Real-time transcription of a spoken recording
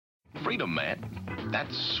freedom, man.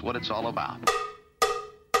 That's what it's all about.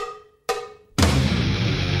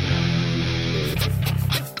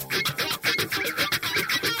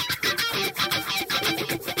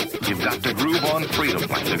 You've got to groove on freedom,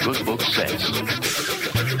 like the good book says.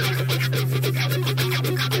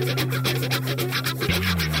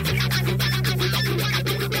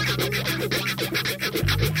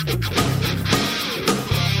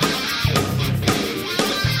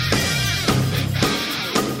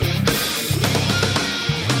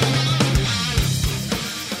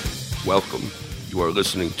 Welcome. You are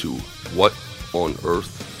listening to What on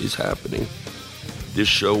Earth is Happening. This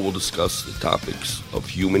show will discuss the topics of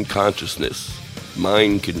human consciousness,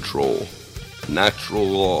 mind control, natural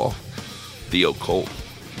law, the occult,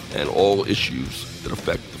 and all issues that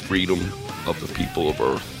affect the freedom of the people of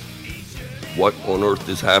Earth. What on Earth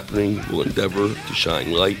is Happening will endeavor to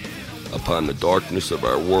shine light upon the darkness of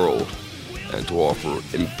our world and to offer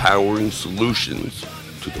empowering solutions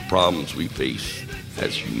to the problems we face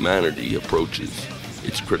as humanity approaches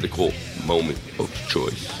its critical moment of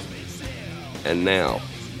choice. And now,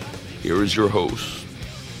 here is your host,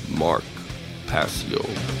 Mark Passio.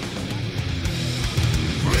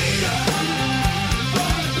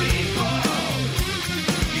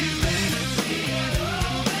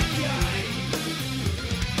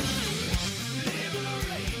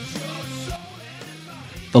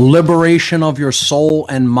 The liberation of your soul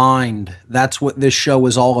and mind. That's what this show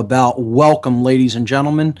is all about. Welcome, ladies and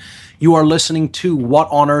gentlemen. You are listening to What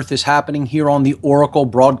on Earth is Happening here on the Oracle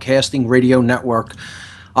Broadcasting Radio Network.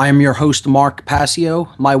 I am your host, Mark Passio.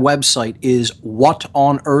 My website is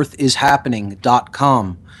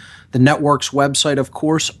whatonearthishappening.com. The network's website, of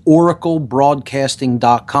course,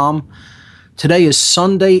 oraclebroadcasting.com. Today is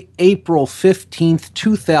Sunday, April 15th,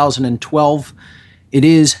 2012. It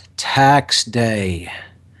is tax day.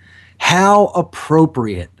 How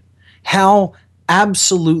appropriate, how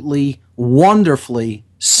absolutely wonderfully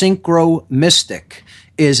synchromistic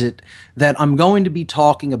is it that I'm going to be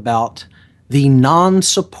talking about the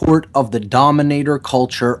non-support of the dominator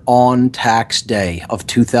culture on tax day of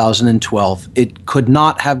 2012. It could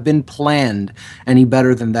not have been planned any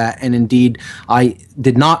better than that, and indeed, I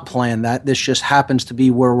did not plan that. This just happens to be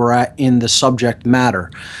where we're at in the subject matter.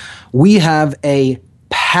 We have a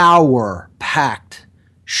power-packed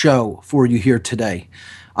show for you here today.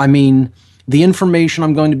 I mean, the information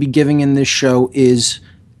I'm going to be giving in this show is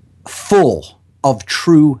full of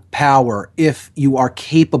true power if you are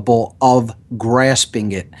capable of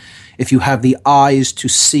grasping it, if you have the eyes to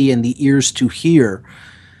see and the ears to hear.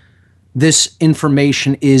 This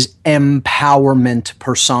information is empowerment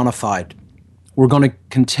personified. We're going to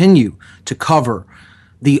continue to cover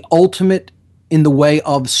the ultimate in the way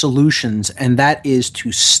of solutions, and that is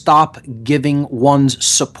to stop giving one's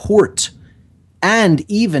support and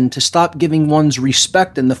even to stop giving one's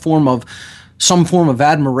respect in the form of some form of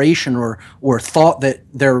admiration or thought that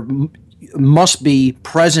there must be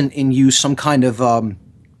present in you some kind of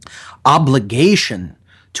obligation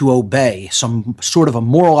to obey, some sort of a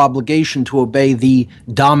moral obligation to obey the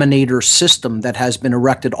dominator system that has been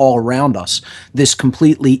erected all around us, this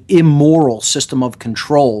completely immoral system of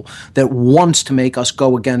control that wants to make us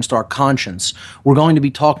go against our conscience. We're going to be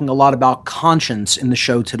talking a lot about conscience in the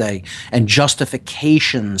show today and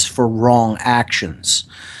justifications for wrong actions.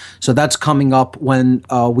 So that's coming up when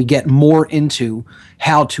we get more into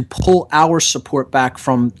how to pull our support back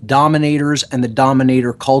from dominators and the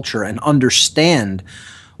dominator culture and understand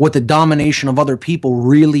what the domination of other people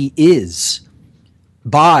really is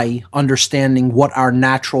by understanding what our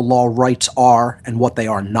natural law rights are and what they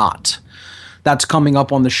are not. That's coming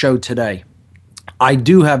up on the show today. I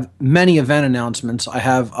do have many event announcements. I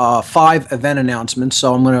have 5 event announcements,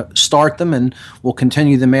 so I'm going to start them and we'll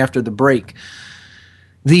continue them after the break.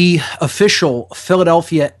 The official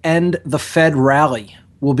Philadelphia End the Fed rally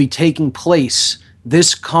will be taking place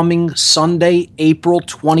this coming Sunday, April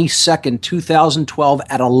 22nd, 2012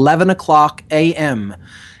 at 11 o'clock a.m.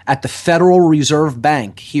 at the Federal Reserve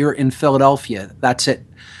Bank here in Philadelphia. That's at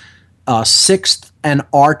 6th and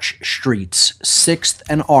Arch Streets, 6th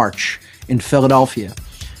and Arch in Philadelphia.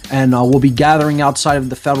 And we'll be gathering outside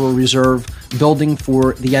of the Federal Reserve building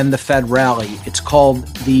for the End the Fed rally. It's called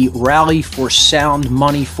the Rally for Sound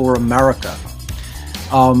Money for America.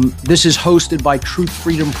 This is hosted by Truth,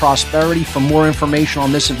 Freedom, Prosperity. For more information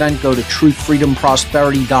on this event, go to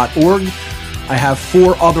truthfreedomprosperity.org. I have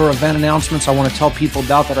 4 other event announcements I want to tell people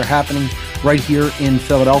about that are happening right here in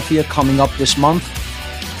Philadelphia coming up this month.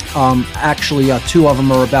 Actually, 2 of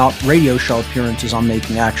them are about radio show appearances I'm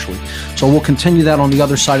making, actually. So we'll continue that on the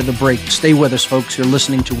other side of the break. Stay with us, folks. You're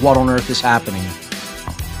listening to What on Earth is Happening.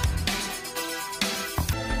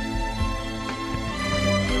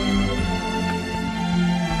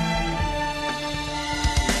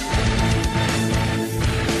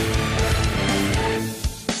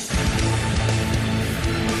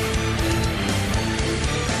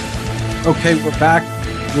 Okay, we're back.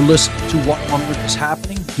 You're listening to What on Earth is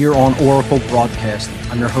Happening here on Oracle Broadcasting.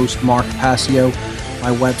 I'm your host, Mark Passio.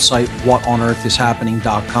 My website,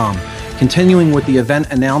 whatonearthishappening.com. Continuing with the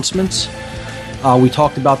event announcements, we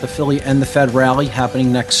talked about the Philly and the Fed rally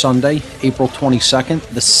happening next Sunday, April 22nd,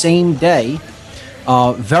 the same day,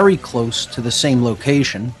 very close to the same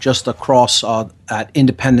location, just across at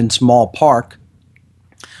Independence Mall Park,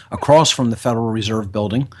 across from the Federal Reserve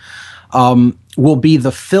Building. Will be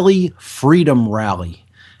the Philly Freedom Rally.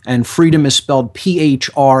 And freedom is spelled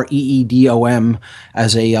P-H-R-E-E-D-O-M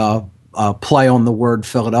as a play on the word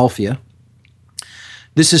Philadelphia.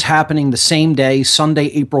 This is happening the same day, Sunday,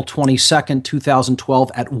 April 22nd,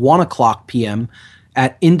 2012 at 1 o'clock p.m.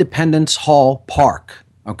 at Independence Hall Park.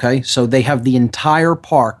 Okay, so they have the entire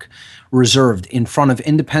park reserved in front of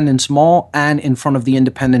Independence Mall and in front of the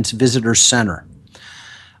Independence Visitor Center.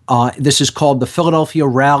 This is called the Philadelphia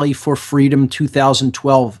Rally for Freedom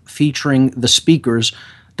 2012, featuring the speakers,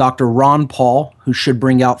 Dr. Ron Paul, who should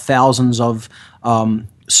bring out thousands of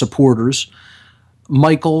supporters.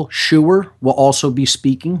 Michael Schuer will also be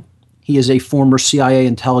speaking. He is a former CIA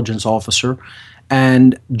intelligence officer.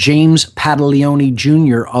 And James Padiglione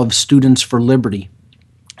Jr. of Students for Liberty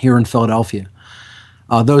here in Philadelphia.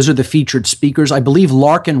 Those are the featured speakers. I believe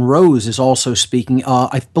Larken Rose is also speaking.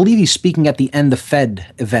 I believe he's speaking at the End the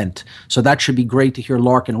Fed event. So that should be great to hear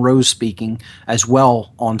Larken Rose speaking as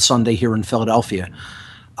well on Sunday here in Philadelphia.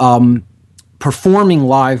 Performing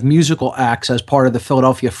live musical acts as part of the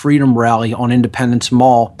Philadelphia Freedom Rally on Independence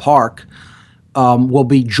Mall Park will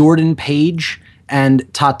be Jordan Page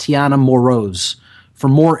and Tatiana Moroz. For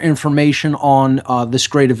more information on this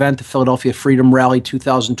great event, the Philadelphia Freedom Rally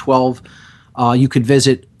 2012, you could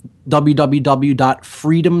visit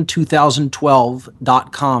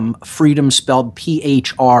www.freedom2012.com, freedom spelled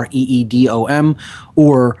P-H-R-E-E-D-O-M,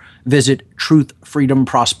 or visit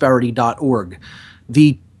truthfreedomprosperity.org.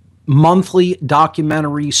 The monthly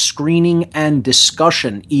documentary screening and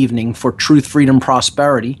discussion evening for Truth, Freedom,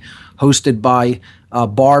 Prosperity, hosted by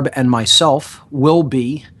Barb and myself, will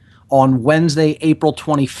be on Wednesday, April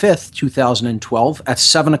 25th, 2012 at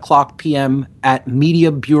 7 o'clock p.m. at Media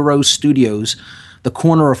Bureau Studios, the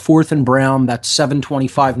corner of 4th and Brown. That's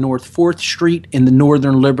 725 North 4th Street in the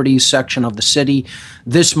Northern Liberties section of the city.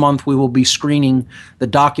 This month, we will be screening the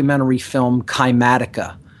documentary film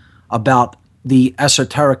Kymatica about the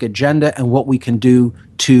esoteric agenda and what we can do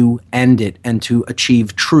to end it and to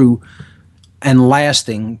achieve true and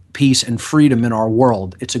lasting peace and freedom in our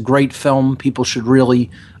world. It's a great film. People should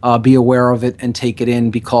really be aware of it and take it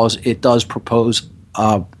in, because it does propose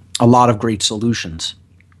a lot of great solutions.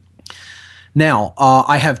 Now,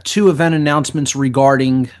 I have 2 event announcements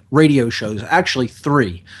regarding radio shows, actually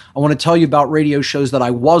 3. I want to tell you about radio shows that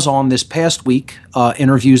I was on this past week,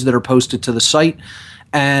 interviews that are posted to the site,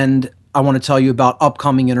 and I want to tell you about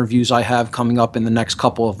upcoming interviews I have coming up in the next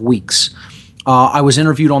couple of weeks. I was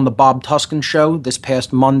interviewed on the Bob Tuskin Show this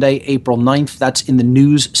past Monday, April 9th. That's in the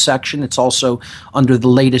news section. It's also under the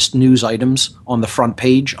latest news items on the front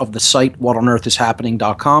page of the site,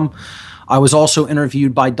 whatonearthishappening.com. I was also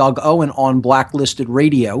interviewed by Doug Owen on Blacklisted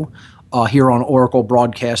Radio here on Oracle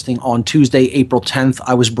Broadcasting on Tuesday, April 10th.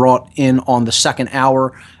 I was brought in on the second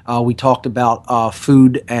hour. We talked about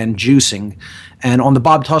food and juicing. And on the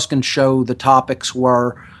Bob Tuskin Show, the topics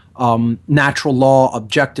were natural law,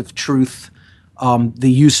 objective truth,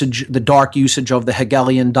 the dark usage of the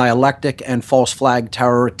Hegelian dialectic, and false flag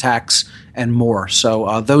terror attacks, and more.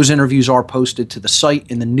 So those interviews are posted to the site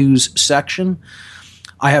in the news section.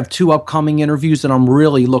 I have 2 upcoming interviews that I'm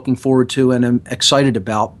really looking forward to and am excited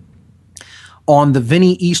about. On the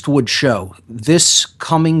Vinnie Eastwood Show, this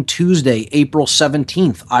coming Tuesday, April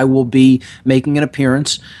 17th, I will be making an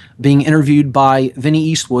appearance, being interviewed by Vinnie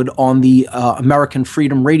Eastwood on the American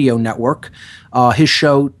Freedom Radio Network. His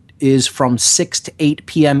show is from 6 to 8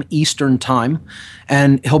 p.m. Eastern Time,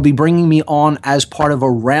 and he'll be bringing me on as part of a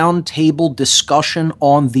roundtable discussion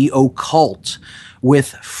on the occult with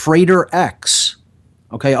Frater X,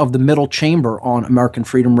 of the Middle Chamber on American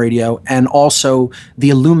Freedom Radio, and also the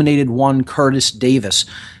Illuminated One, Curtis Davis.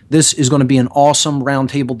 This is going to be an awesome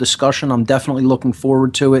roundtable discussion. I'm definitely looking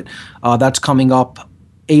forward to it. That's coming up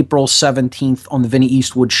April 17th on the Vinnie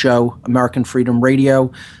Eastwood Show, American Freedom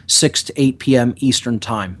Radio, 6 to 8 p.m. Eastern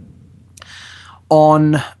Time.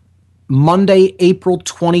 On Monday, April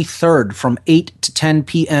 23rd, from 8 to 10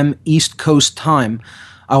 p.m. East Coast Time,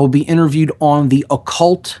 I will be interviewed on the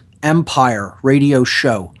Occult Empire radio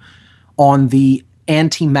show on the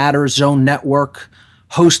Antimatter Zone Network,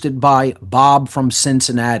 hosted by Bob from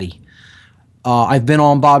Cincinnati. I've been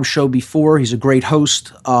on Bob's show before. He's a great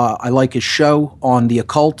host. I like his show on the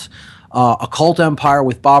occult. Occult Empire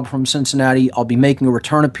with Bob from Cincinnati. I'll be making a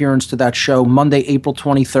return appearance to that show Monday, April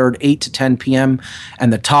 23rd, 8 to 10 p.m.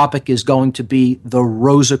 And the topic is going to be the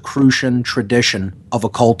Rosicrucian tradition of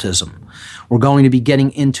occultism. We're going to be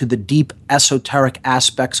getting into the deep esoteric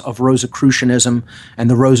aspects of Rosicrucianism and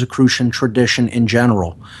the Rosicrucian tradition in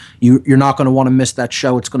general. You're not going to want to miss that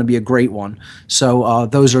show. It's going to be a great one. So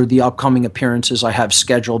those are the upcoming appearances I have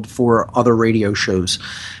scheduled for other radio shows.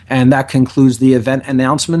 And that concludes the event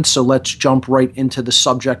announcements. So let's jump right into the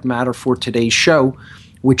subject matter for today's show,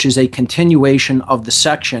 which is a continuation of the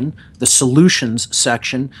section, the solutions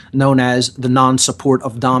section, known as the non-support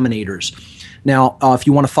of dominators. Now, if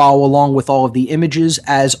you want to follow along with all of the images,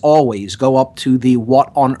 as always, go up to the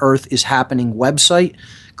What on Earth is Happening website,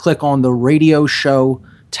 click on the radio show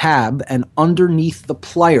tab, and underneath the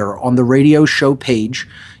player on the radio show page,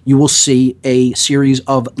 you will see a series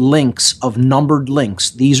of links, of numbered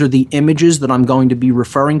links. These are the images that I'm going to be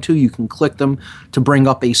referring to. You can click them to bring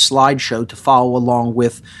up a slideshow to follow along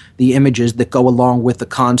with the images that go along with the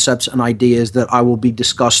concepts and ideas that I will be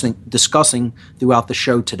discussing throughout the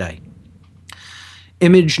show today.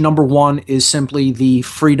 Image number 1 is simply the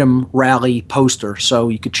Freedom Rally poster, so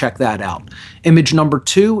you could check that out. Image number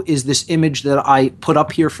 2 is this image that I put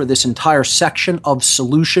up here for this entire section of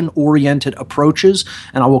solution-oriented approaches,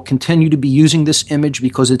 and I will continue to be using this image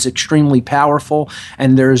because it's extremely powerful,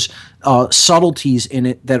 and there's subtleties in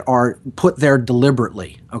it that are put there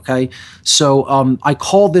deliberately, okay? So I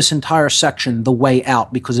call this entire section the way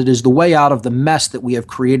out because it is the way out of the mess that we have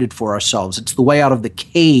created for ourselves. It's the way out of the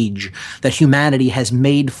cage that humanity has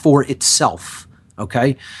made for itself,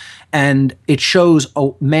 okay? And it shows a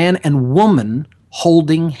man and woman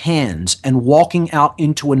holding hands and walking out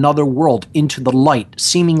into another world, into the light,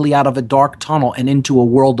 seemingly out of a dark tunnel and into a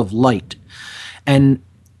world of light. And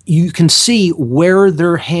you can see where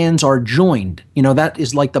their hands are joined. You know, that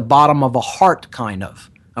is like the bottom of a heart, kind of,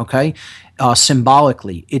 okay?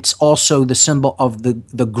 Symbolically. It's also the symbol of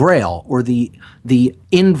the Grail, or the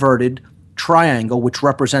inverted triangle, which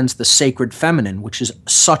represents the sacred feminine, which is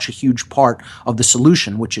such a huge part of the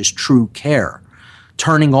solution, which is true care.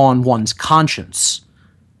 Turning on one's conscience,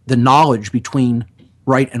 the knowledge between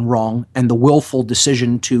right and wrong, and the willful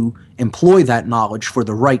decision to employ that knowledge for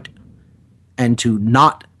the right and to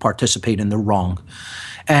not participate in the wrong.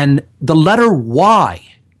 And the letter Y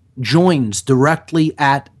joins directly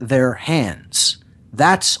at their hands.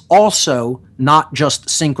 That's also not just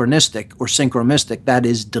synchronistic or synchromistic, that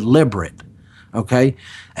is deliberate, okay?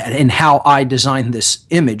 And in how I designed this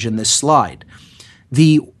image in this slide.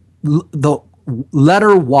 The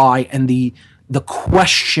letter Y and the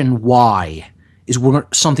question why is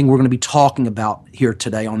something we're going to be talking about here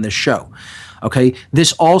today on this show. Okay,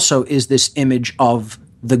 this also is this image of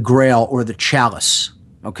the Grail or the chalice,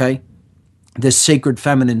 okay? This sacred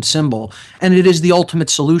feminine symbol, and it is the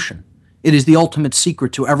ultimate solution. It is the ultimate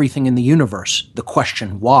secret to everything in the universe, the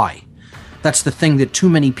question why. That's the thing that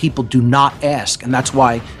too many people do not ask, and that's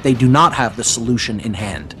why they do not have the solution in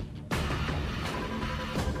hand.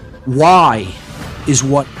 Why is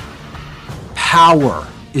what power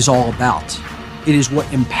is all about. It is what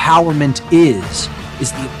empowerment is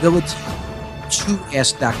the ability to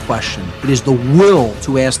ask that question. It is the will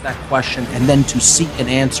to ask that question and then to seek an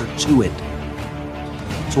answer to it.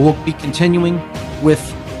 So we'll be continuing with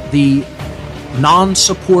the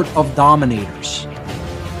non-support of dominators.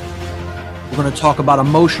 We're going to talk about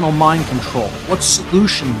emotional mind control, what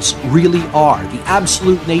solutions really are, the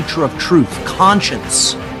absolute nature of truth,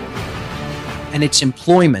 conscience, and its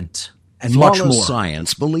employment, and much more. Flawless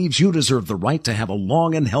Science believes you deserve the right to have a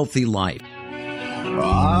long and healthy life.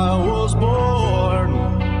 I was born,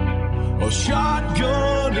 a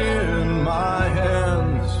shotgun in my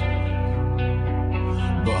hands,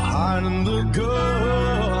 behind the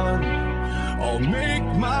gun, I'll make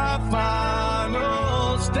my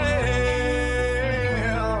final stand.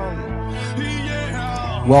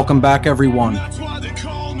 Yeah. Welcome back, everyone. That's why they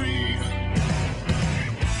call me.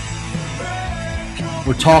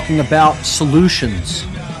 We're talking about solutions,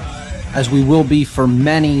 as we will be for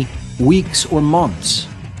many weeks or months.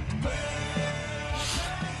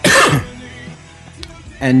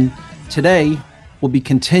 And today we'll be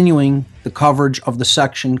continuing the coverage of the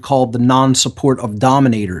section called the non-support of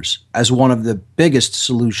dominators as one of the biggest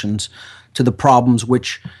solutions to the problems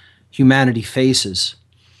which humanity faces.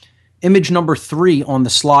 Image number 3 on the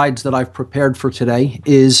slides that I've prepared for today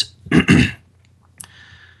is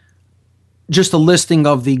just a listing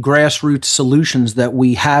of the grassroots solutions that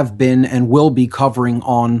we have been and will be covering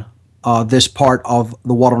on this part of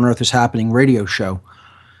the What on Earth is Happening radio show.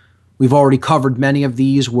 We've already covered many of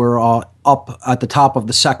these. We're up at the top of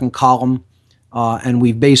the second column and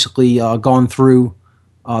we've basically gone through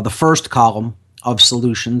the first column of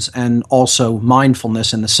solutions and also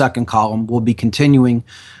mindfulness in the second column. We'll be continuing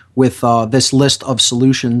with this list of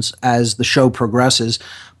solutions as the show progresses,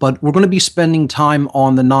 but we're going to be spending time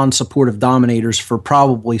on the non-supportive dominators for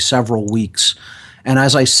probably several weeks. And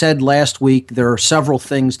as I said last week, there are several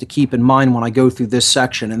things to keep in mind when I go through this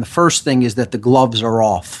section. And the first thing is that the gloves are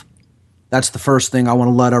off. That's the first thing I want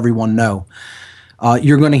to let everyone know.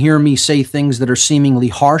 You're going to hear me say things that are seemingly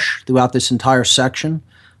harsh throughout this entire section.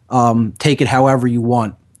 Take it however you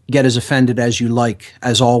want. Get as offended as you like,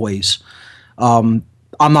 as always.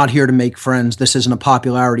 I'm not here to make friends. This isn't a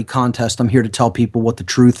popularity contest. I'm here to tell people what the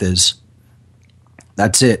truth is.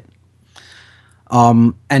 That's it.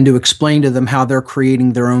 And to explain to them how they're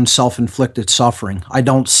creating their own self-inflicted suffering. I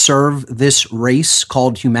don't serve this race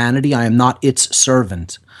called humanity. I am not its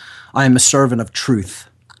servant. I am a servant of truth.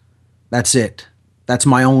 That's it. That's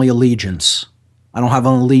my only allegiance. I don't have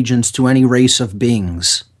an allegiance to any race of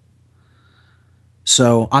beings.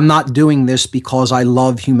 So I'm not doing this because I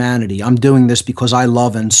love humanity. I'm doing this because I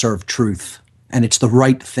love and serve truth. And it's the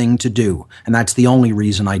right thing to do. And that's the only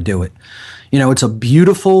reason I do it. You know, it's a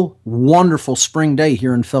beautiful, wonderful spring day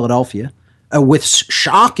here in Philadelphia with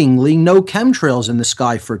shockingly no chemtrails in the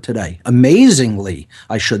sky for today. Amazingly,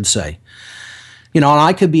 I should say. You know, and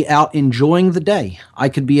I could be out enjoying the day. I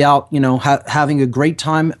could be out, you know, having a great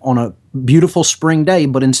time on a beautiful spring day,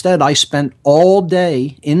 but instead I spent all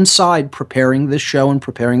day inside preparing this show and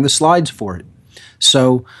preparing the slides for it.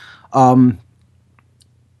 So,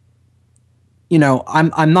 you know,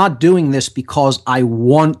 I'm not doing this because I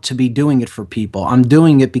want to be doing it for people. I'm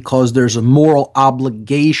doing it because there's a moral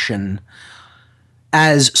obligation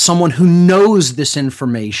as someone who knows this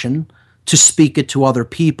information to speak it to other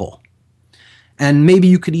people. And maybe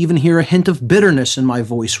you could even hear a hint of bitterness in my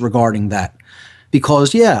voice regarding that.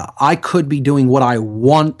 Because, yeah, I could be doing what I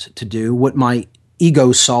want to do, what my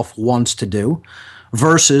ego self wants to do,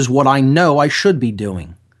 versus what I know I should be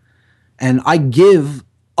doing. And I give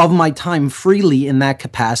of my time freely in that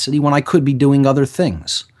capacity when I could be doing other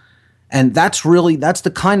things. And that's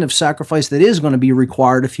the kind of sacrifice that is going to be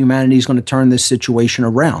required if humanity is going to turn this situation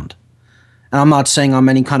around. And I'm not saying I'm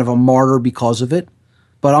any kind of a martyr because of it.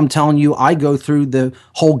 But I'm telling you, I go through the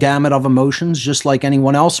whole gamut of emotions just like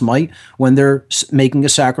anyone else might when they're making a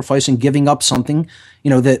sacrifice and giving up something,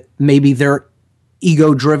 you know, that maybe their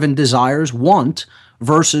ego-driven desires want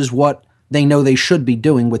versus what they know they should be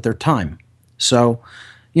doing with their time. So,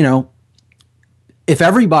 you know, if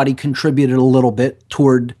everybody contributed a little bit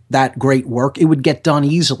toward that great work, it would get done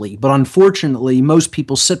easily. But unfortunately, most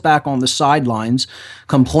people sit back on the sidelines,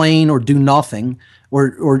 complain or do nothing,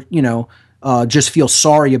 or you know, just feel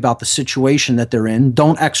sorry about the situation that they're in,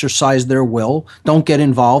 don't exercise their will, don't get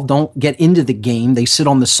involved, don't get into the game. They sit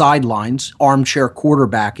on the sidelines, armchair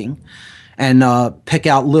quarterbacking, and pick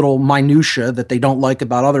out little minutia that they don't like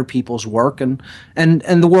about other people's work, and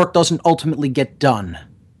the work doesn't ultimately get done.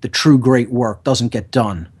 The true great work doesn't get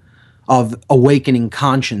done of awakening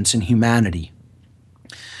conscience in humanity.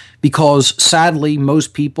 Because sadly,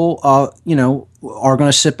 most people, you know, are going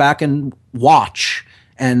to sit back and watch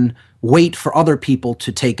and wait for other people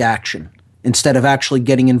to take action instead of actually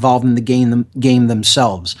getting involved in the game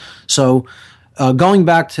themselves. So going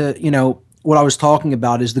back to, you know, what I was talking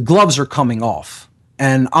about is the gloves are coming off.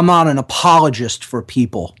 And I'm not an apologist for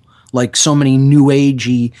people like so many new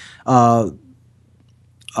agey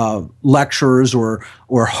lecturers or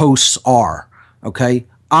hosts are, okay?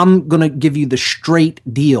 I'm going to give you the straight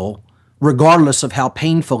deal regardless of how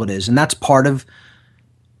painful it is. And that's part of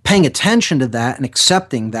paying attention to that and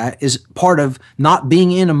accepting that is part of not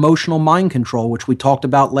being in emotional mind control, which we talked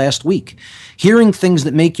about last week. Hearing things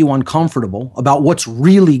that make you uncomfortable about what's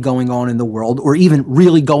really going on in the world or even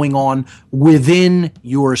really going on within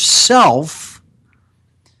yourself,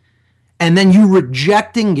 and then you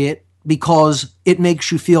rejecting it because it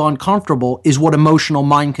makes you feel uncomfortable is what emotional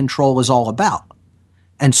mind control is all about.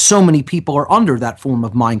 And so many people are under that form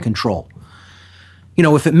of mind control. You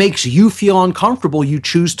know, if it makes you feel uncomfortable, you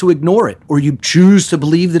choose to ignore it, or you choose to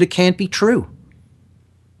believe that it can't be true.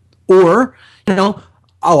 Or, you know,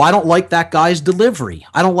 oh, I don't like that guy's delivery.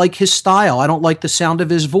 I don't like his style. I don't like the sound of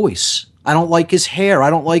his voice. I don't like his hair. I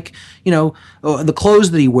don't like, you know, the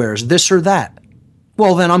clothes that he wears, this or that.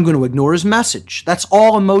 Well, then I'm going to ignore his message. That's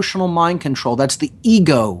all emotional mind control. That's the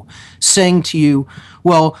ego saying to you,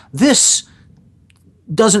 well, this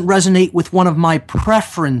doesn't resonate with one of my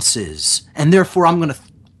preferences, and therefore I'm going to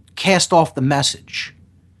cast off the message.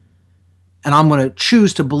 And I'm going to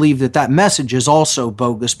choose to believe that that message is also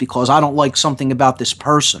bogus because I don't like something about this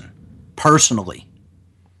person, personally.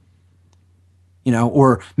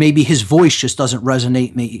 or maybe his voice just doesn't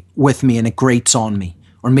resonate with me and it grates on me.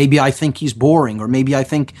 Or maybe I think he's boring, or maybe I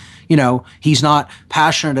think, he's not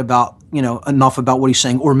passionate about, enough about what he's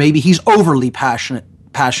saying, or maybe he's overly passionate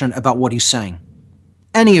about what he's saying.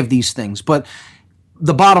 Any of these things. But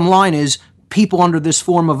the bottom line is people under this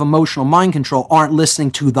form of emotional mind control aren't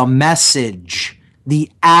listening to the message,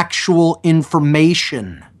 the actual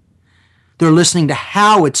information. They're listening to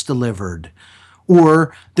how it's delivered,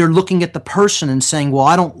 or they're looking at the person and saying, well,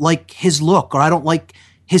 I don't like his look, or I don't like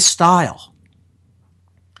his style.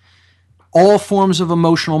 All forms of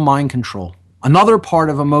emotional mind control. Another part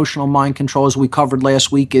of emotional mind control, as we covered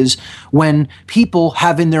last week, is when people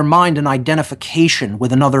have in their mind an identification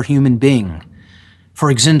with another human being. For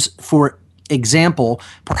example,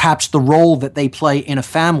 perhaps the role that they play in a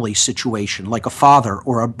family situation, like a father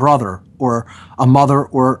or a brother or a mother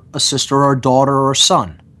or a sister or a daughter or a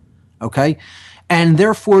son. Okay? And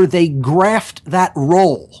therefore they graft that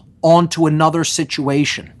role onto another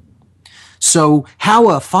situation. So how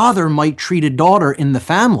a father might treat a daughter in the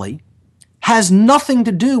family has nothing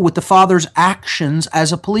to do with the father's actions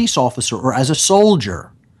as a police officer or as a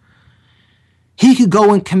soldier. He could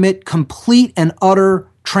go and commit complete and utter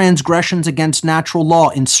transgressions against natural law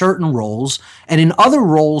in certain roles, and in other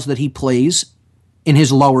roles that he plays in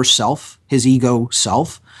his lower self, his ego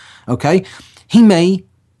self, okay, he may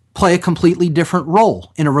play a completely different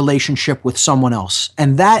role in a relationship with someone else.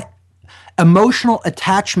 And that emotional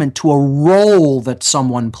attachment to a role that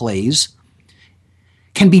someone plays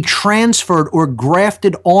can be transferred or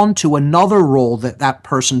grafted onto another role that that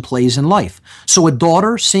person plays in life. So a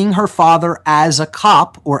daughter seeing her father as a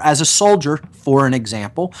cop or as a soldier, for an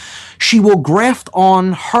example, she will graft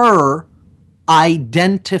on her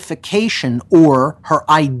identification or her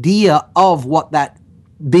idea of what that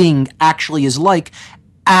being actually is like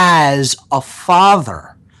as a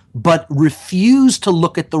father, but refuse to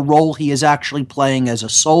look at the role he is actually playing as a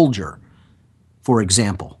soldier, for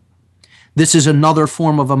example. This is another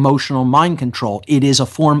form of emotional mind control. It is a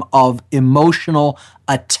form of emotional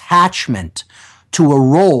attachment to a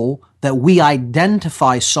role that we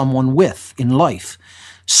identify someone with in life,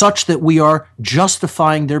 such that we are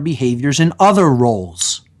justifying their behaviors in other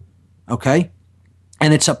roles. Okay?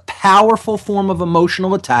 And it's a powerful form of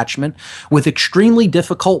emotional attachment with extremely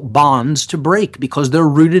difficult bonds to break because they're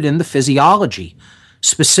rooted in the physiology,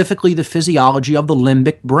 specifically the physiology of the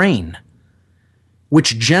limbic brain,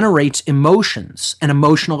 which generates emotions and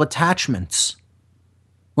emotional attachments.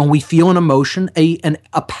 When we feel an emotion, a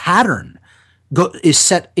pattern is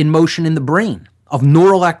set in motion in the brain of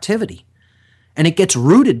neural activity. And it gets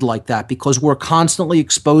rooted like that because we're constantly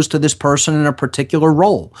exposed to this person in a particular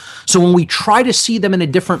role. So when we try to see them in a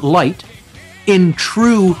different light, in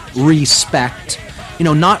true respect,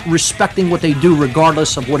 not respecting what they do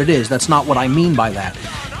regardless of what it is, that's not what I mean by that.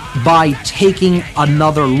 By taking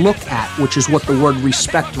another look at, which is what the word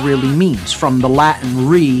respect really means, from the Latin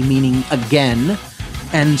re, meaning again,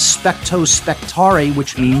 and specto spectare,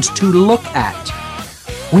 which means to look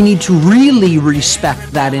at. We need to really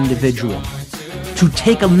respect that individual, to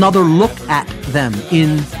take another look at them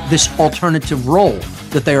in this alternative role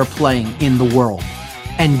that they are playing in the world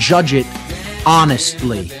and judge it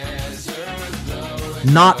honestly,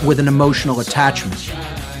 not with an emotional attachment.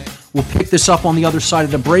 We'll pick this up on the other side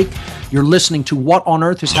of the break. You're listening to What on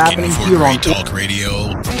Earth is Happening here on Talk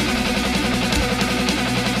Radio.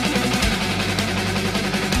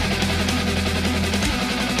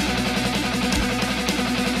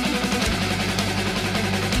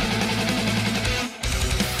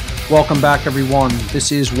 Welcome back, everyone.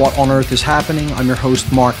 This is What on Earth is Happening. I'm your host,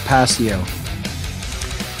 Mark Passio.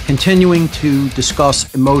 Continuing to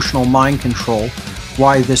discuss emotional mind control,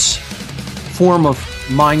 why this form of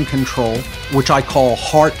mind control, which I call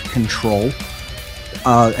heart control,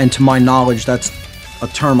 and to my knowledge, that's a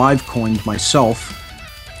term I've coined myself.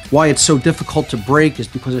 Why it's so difficult to break is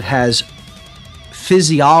because it has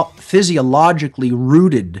physiologically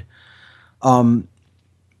rooted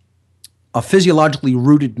a physiologically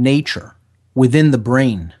rooted nature within the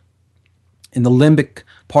brain, in the limbic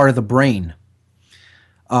part of the brain,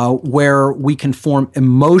 where we can form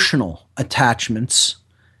emotional attachments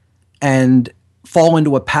and fall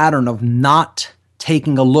into a pattern of not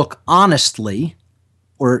taking a look honestly,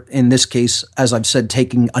 or in this case, as I've said,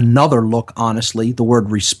 taking another look honestly, the word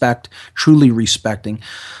respect, truly respecting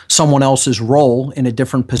someone else's role in a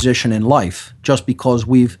different position in life, just because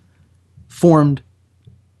we've formed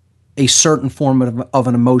a certain form of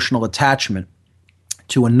an emotional attachment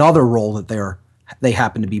to another role that they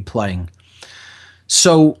happen to be playing.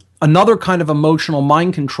 So another kind of emotional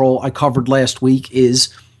mind control I covered last week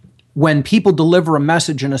is when people deliver a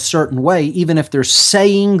message in a certain way, even if they're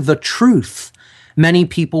saying the truth, many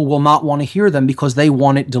people will not want to hear them because they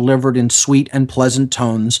want it delivered in sweet and pleasant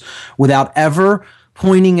tones without ever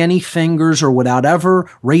pointing any fingers or without ever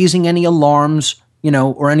raising any alarms,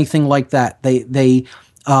 or anything like that.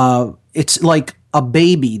 It's like a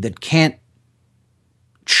baby that can't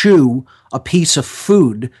chew a piece of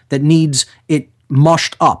food that needs it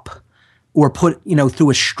mushed up or put, through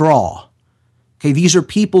a straw. Okay, these are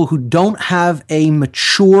people who don't have any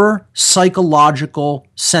mature psychological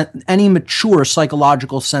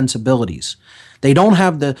sensibilities. They don't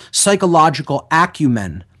have the psychological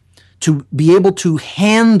acumen to be able to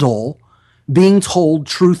handle being told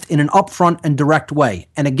truth in an upfront and direct way.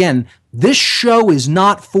 And again, this show is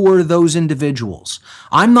not for those individuals.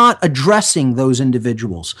 I'm not addressing those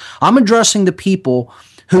individuals. I'm addressing the people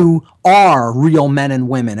who are real men and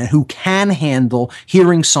women and who can handle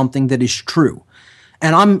hearing something that is true.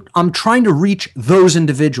 And I'm trying to reach those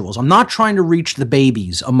individuals. I'm not trying to reach the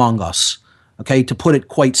babies among us, okay, to put it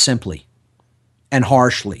quite simply and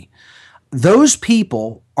harshly. Those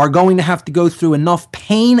people are going to have to go through enough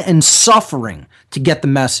pain and suffering to get the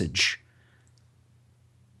message,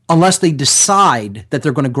 unless they decide that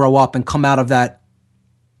they're going to grow up and come out of that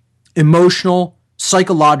emotional,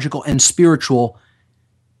 psychological, and spiritual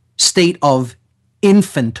state of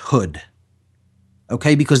infanthood.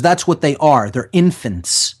 Okay, because that's what they are. They're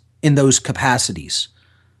infants in those capacities,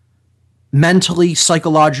 mentally,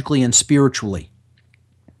 psychologically, and spiritually.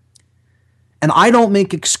 And I don't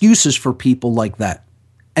make excuses for people like that,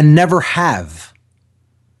 and never have.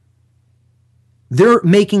 They're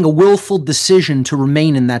making a willful decision to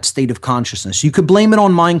remain in that state of consciousness. You could blame it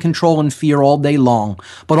on mind control and fear all day long,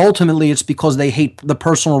 but ultimately it's because they hate the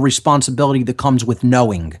personal responsibility that comes with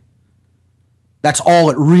knowing. That's all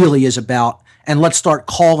it really is about. And let's start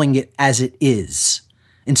calling it as it is,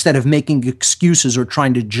 instead of making excuses or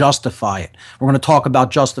trying to justify it. We're going to talk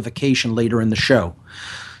about justification later in the show.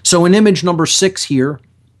 So in image number 6 here,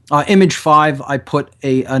 image 5, I put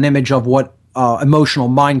an image of what emotional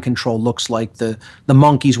mind control looks like. The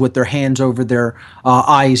monkeys with their hands over their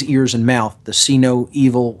eyes, ears, and mouth. The see no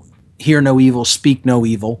evil, hear no evil, speak no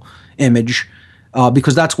evil image,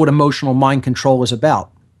 because that's what emotional mind control is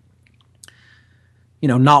about.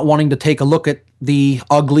 Not wanting to take a look at the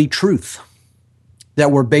ugly truth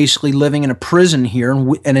that we're basically living in a prison here,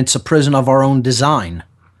 and it's a prison of our own design,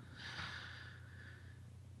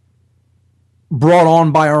 brought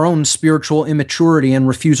on by our own spiritual immaturity and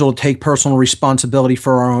refusal to take personal responsibility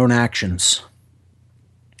for our own actions.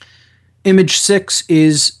 Image 6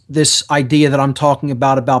 is this idea that I'm talking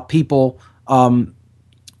about people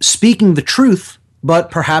speaking the truth,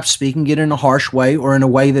 but perhaps speaking it in a harsh way or in a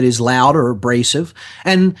way that is loud or abrasive,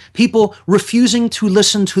 and people refusing to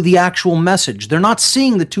listen to the actual message. They're not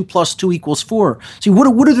seeing the 2 + 2 = 4. See,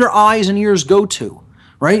 what do their eyes and ears go to,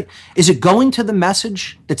 right? Is it going to the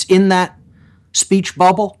message that's in that speech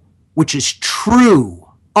bubble, which is true,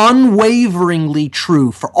 unwaveringly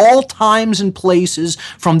true for all times and places,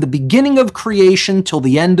 from the beginning of creation till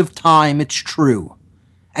the end of time? It's true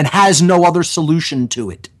and has no other solution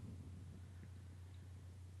to it.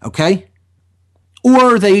 Okay?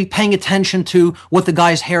 Or are they paying attention to what the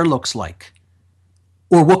guy's hair looks like,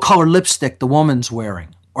 or what color lipstick the woman's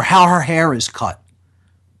wearing, or how her hair is cut,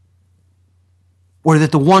 or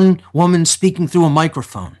that the one woman's speaking through a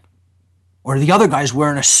microphone, or the other guy's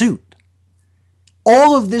wearing a suit?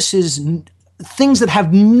 All of this is things that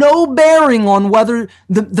have no bearing on whether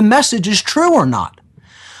the message is true or not.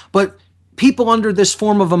 But people under this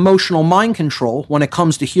form of emotional mind control, when it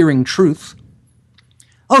comes to hearing truth,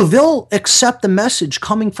 they'll accept the message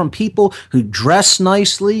coming from people who dress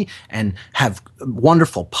nicely and have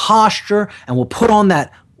wonderful posture and will put on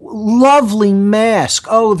that lovely mask.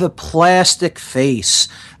 The plastic face,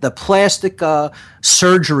 the plastic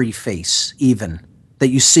surgery face even, that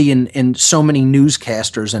you see in so many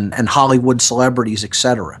newscasters and Hollywood celebrities,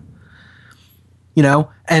 etc.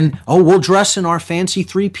 And we'll dress in our fancy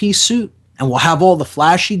 3-piece suit and we'll have all the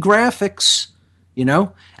flashy graphics,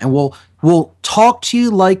 and we'll talk to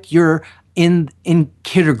you like you're in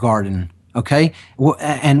kindergarten, okay?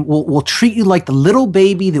 And we'll treat you like the little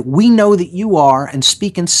baby that we know that you are, and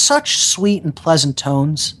speak in such sweet and pleasant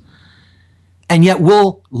tones. And yet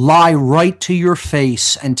we'll lie right to your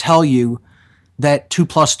face and tell you that 2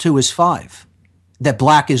 + 2 is 5, that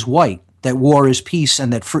black is white, that war is peace,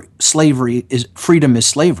 and that freedom is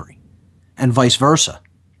slavery, and vice versa.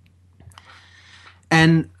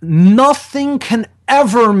 And nothing can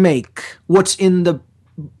ever make what's in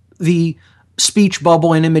the speech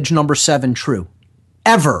bubble in image number 7 true.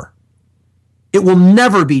 Ever. It will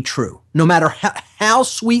never be true, no matter how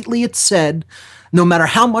sweetly it's said, no matter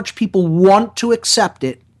how much people want to accept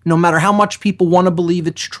it, no matter how much people want to believe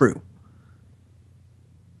it's true.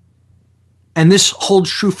 And this holds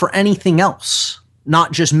true for anything else,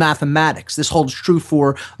 not just mathematics. This holds true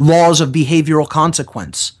for laws of behavioral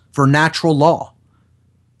consequence, for natural law,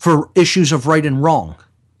 for issues of right and wrong.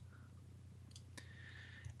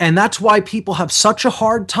 And that's why people have such a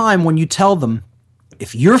hard time when you tell them,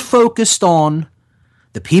 if you're focused on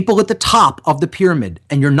the people at the top of the pyramid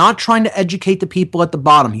and you're not trying to educate the people at the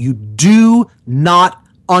bottom, you do not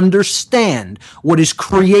understand what is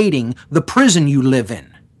creating the prison you live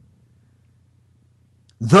in.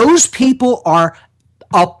 Those people are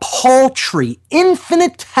a paltry,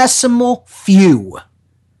 infinitesimal few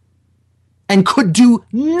and could do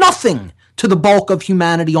nothing to the bulk of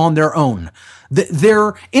humanity on their own.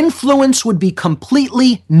 Their influence would be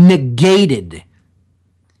completely negated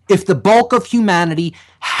if the bulk of humanity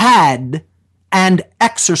had and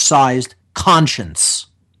exercised conscience.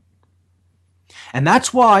 And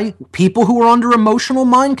that's why people who are under emotional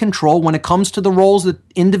mind control, when it comes to the roles that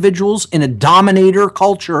individuals in a dominator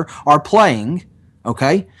culture are playing,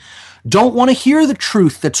 okay, don't want to hear the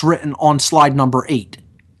truth that's written on slide number 8.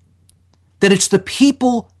 That it's the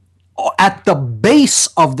people at the base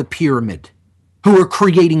of the pyramid who are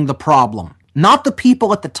creating the problem, not the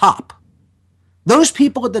people at the top. Those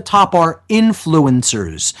people at the top are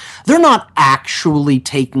influencers. They're not actually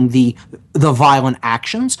taking the violent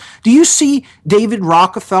actions. Do you see David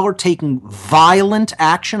Rockefeller taking violent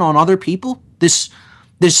action on other people? This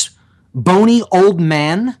bony old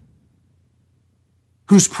man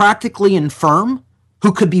who's practically infirm,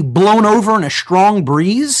 who could be blown over in a strong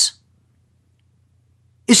breeze?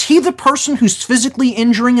 Is he the person who's physically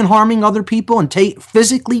injuring and harming other people and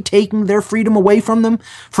physically taking their freedom away from them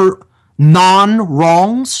for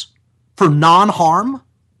non-wrongs, for non-harm?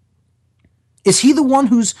 Is he the one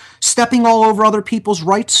who's stepping all over other people's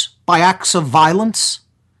rights by acts of violence?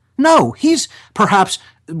 No, he's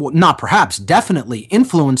definitely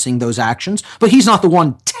influencing those actions, but he's not the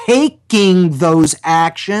one taking those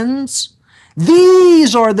actions.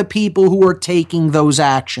 These are the people who are taking those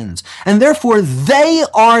actions, and therefore they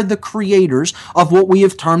are the creators of what we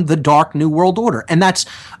have termed the Dark New World Order, and that's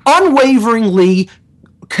unwaveringly,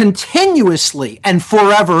 continuously, and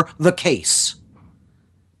forever the case.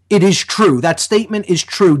 It is true. That statement is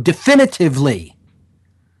true definitively.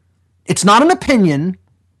 It's not an opinion,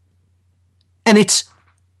 and it's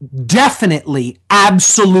definitely,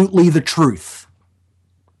 absolutely the truth.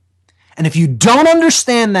 And if you don't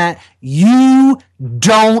understand that, you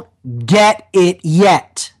don't get it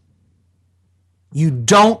yet. You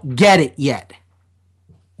don't get it yet.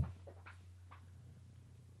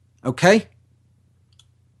 Okay?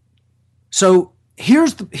 So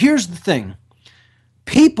here's the thing.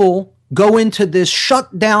 People go into this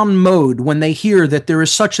shutdown mode when they hear that there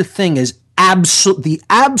is such a thing as the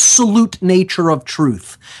absolute nature of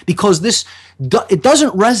truth, because it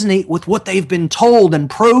doesn't resonate with what they've been told and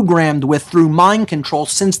programmed with through mind control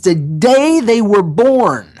since the day they were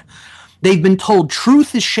born. They've been told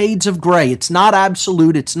truth is shades of gray. It's not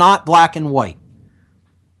absolute. It's not black and white.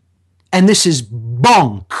 And this is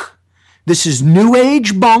bunk. This is New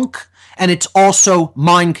Age bunk, and it's also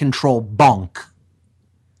mind control bunk.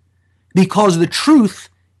 Because the truth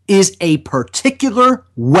is a particular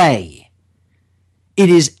way. It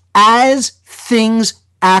is as things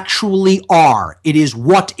actually are. It is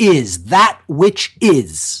what is, that which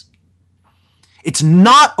is. It's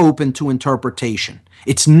not open to interpretation.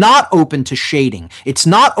 It's not open to shading. It's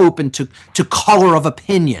not open to color of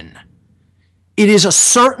opinion. It is a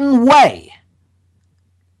certain way.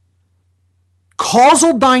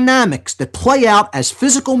 Causal dynamics that play out as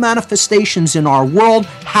physical manifestations in our world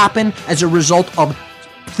happen as a result of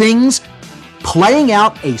things playing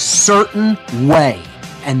out a certain way.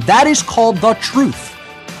 And that is called the truth.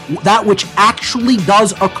 That which actually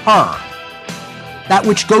does occur. That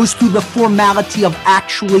which goes through the formality of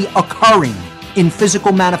actually occurring in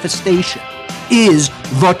physical manifestation is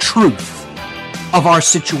the truth of our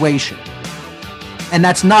situation. And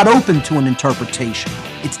that's not open to an interpretation.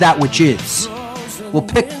 It's that which is. We'll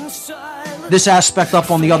pick this aspect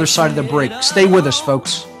up on the other side of the break. Stay with us,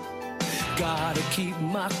 folks. Gotta keep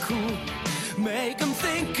my cool. Make them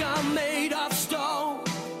think I'm made of stone.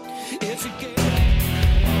 It's a game.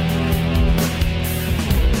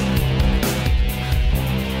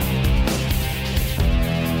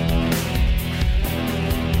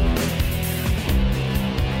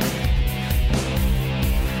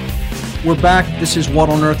 We're back. This is What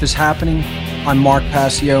on Earth is Happening. I'm Mark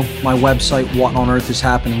Passio. My website,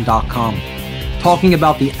 whatonearthishappening.com. talking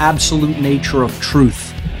about the absolute nature of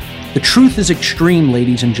truth. The truth is extreme,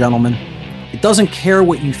 ladies and gentlemen. It doesn't care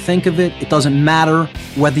what you think of it. It doesn't matter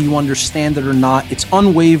whether you understand it or not. It's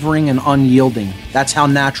unwavering and unyielding. That's how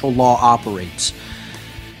natural law operates.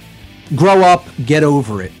 Grow up, get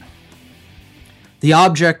over it. The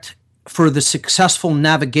object for the successful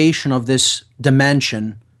navigation of this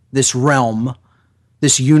dimension, this realm,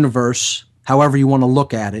 this universe, however you want to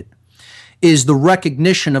look at it, is the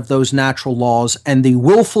recognition of those natural laws and the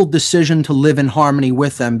willful decision to live in harmony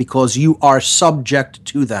with them because you are subject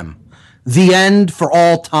to them. The end for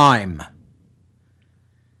all time.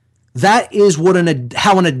 That is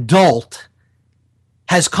how an adult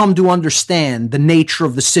has come to understand the nature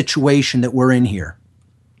of the situation that we're in here.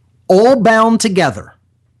 All bound together,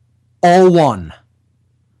 all one,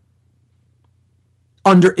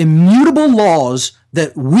 under immutable laws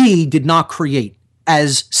that we did not create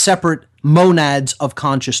as separate monads of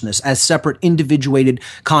consciousness, as separate individuated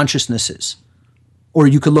consciousnesses. Or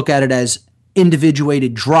you could look at it as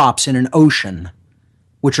individuated drops in an ocean,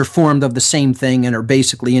 which are formed of the same thing and are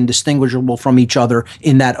basically indistinguishable from each other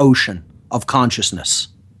in that ocean of consciousness.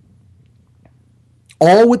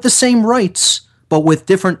 All with the same rights, but with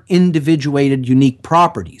different individuated, unique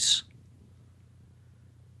properties.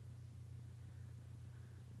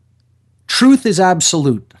 Truth is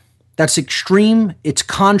absolute. That's extreme. It's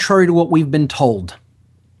contrary to what we've been told.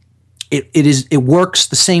 It works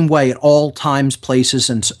the same way at all times, places,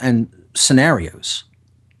 and scenarios.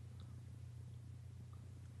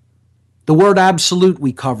 The word absolute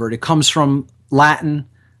we covered. It comes from Latin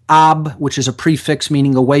ab, which is a prefix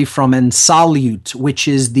meaning away from, and solute, which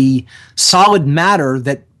is the solid matter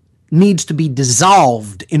that needs to be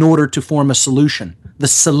dissolved in order to form a solution. The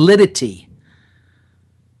solidity,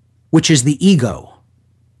 which is the ego,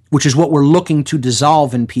 which is what we're looking to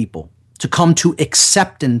dissolve in people, to come to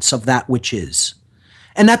acceptance of that which is.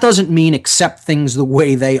 And that doesn't mean accept things the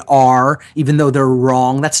way they are, even though they're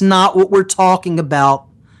wrong. That's not what we're talking about.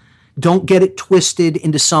 Don't get it twisted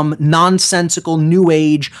into some nonsensical new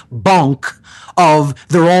age bunk of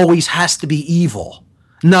there always has to be evil.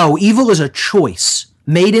 No, evil is a choice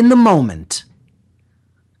made in the moment.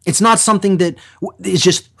 It's not something that is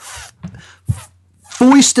just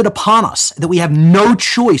foisted upon us, that we have no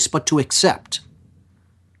choice but to accept.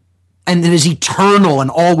 And it is eternal and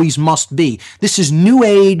always must be. This is new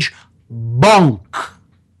age bunk,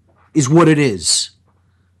 is what it is.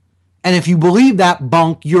 And if you believe that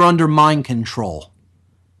bunk, you're under mind control.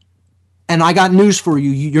 And I got news for you.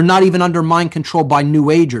 You're not even under mind control by New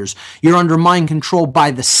Agers. You're under mind control by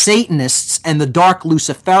the Satanists and the dark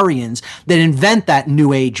Luciferians that invent that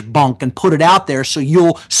New Age bunk and put it out there so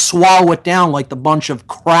you'll swallow it down like the bunch of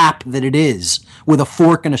crap that it is with a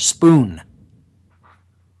fork and a spoon.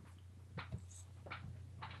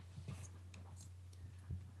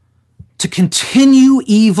 To continue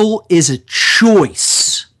evil is a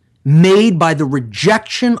choice made by the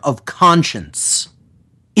rejection of conscience.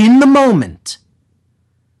 In the moment.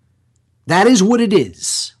 That is what it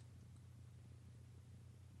is.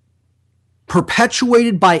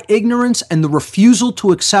 Perpetuated by ignorance and the refusal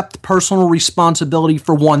to accept personal responsibility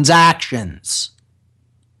for one's actions.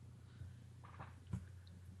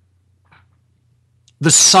 The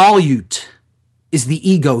solute is the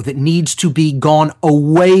ego that needs to be gone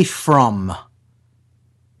away from.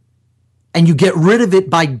 And you get rid of it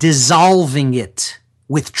by dissolving it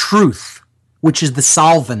with truth, which is the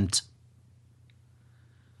solvent.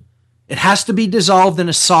 It has to be dissolved in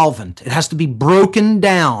a solvent. It has to be broken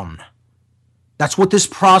down. That's what this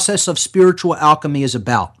process of spiritual alchemy is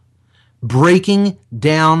about. Breaking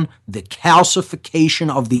down the calcification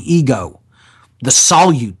of the ego, the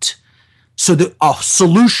solute, so that a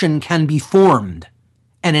solution can be formed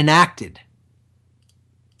and enacted.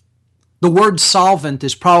 The word solvent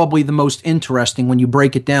is probably the most interesting when you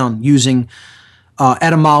break it down using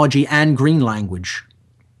etymology and green language.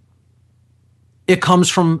 It comes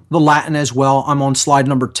from the Latin as well. I'm on slide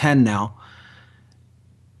number 10 now.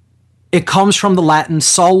 It comes from the Latin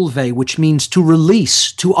solve, which means to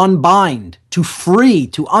release, to unbind, to free,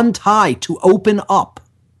 to untie, to open up.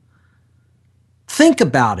 Think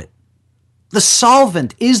about it. The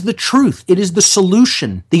solvent is the truth. It is the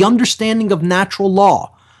solution, the understanding of natural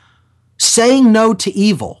law. Saying no to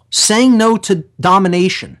evil, saying no to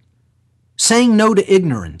domination, saying no to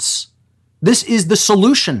ignorance. This is the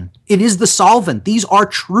solution. It is the solvent. These are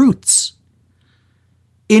truths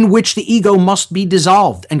in which the ego must be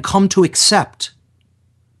dissolved and come to accept.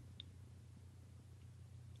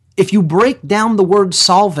 If you break down the word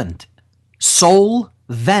solvent, soul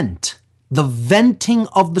vent, The venting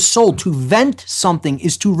of the soul. To vent something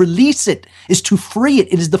is to release it, is to free it.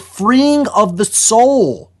 It is the freeing of the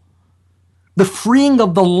soul. The freeing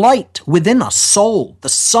of the light within us, soul, the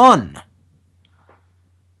sun.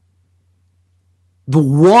 The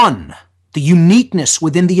one, the uniqueness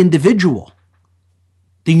within the individual.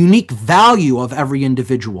 The unique value of every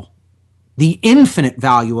individual. The infinite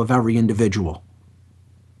value of every individual.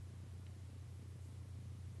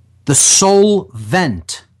 The soul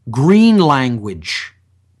vent. Green language.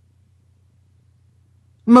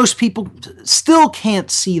 Most people still can't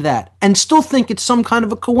see that and still think it's some kind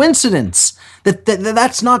of a coincidence.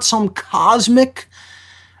 That's not some cosmic,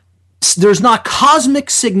 there's not cosmic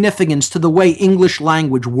significance to the way English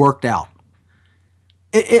language worked out.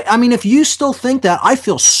 I mean, if you still think that, I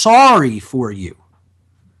feel sorry for you.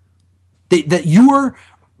 That your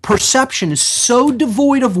perception is so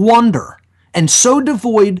devoid of wonder and so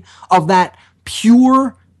devoid of that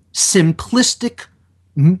pure, simplistic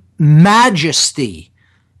majesty,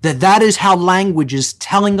 that is how language is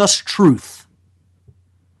telling us truth,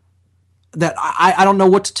 that I don't know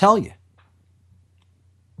what to tell you.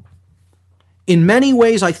 In many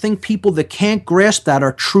ways, I think people that can't grasp that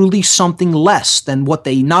are truly something less than what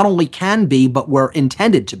they not only can be, but were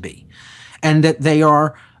intended to be, and that they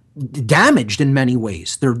are damaged in many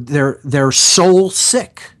ways. They're soul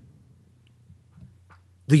sick.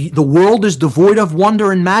 The world is devoid of wonder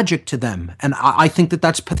and magic to them, and I think that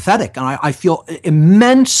that's pathetic, and I feel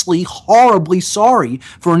immensely, horribly sorry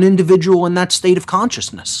for an individual in that state of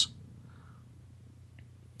consciousness.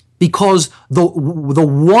 Because the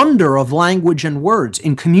wonder of language and words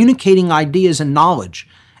in communicating ideas and knowledge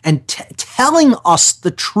and telling us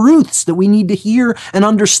the truths that we need to hear and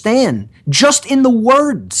understand just in the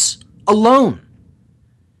words alone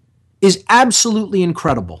is absolutely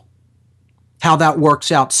incredible. How that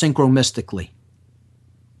works out synchromystically.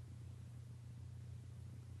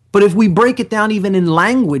 But if we break it down even in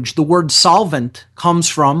language, the word solvent comes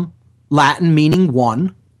from Latin meaning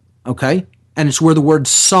one, okay? And it's where the word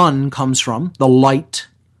sun comes from, the light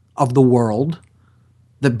of the world,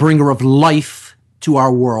 the bringer of life to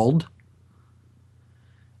our world.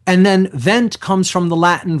 And then vent comes from the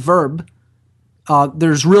Latin verb.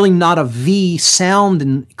 There's really not a V sound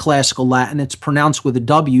in classical Latin. It's pronounced with a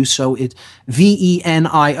W, so it's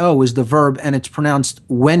venio is the verb, and it's pronounced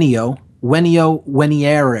venio,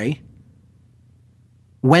 veniere,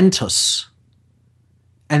 ventus.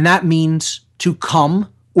 And that means to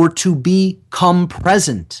come or to become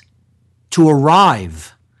present, to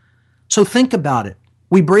arrive. So think about it.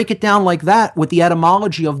 We break it down like that with the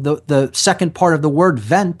etymology of the second part of the word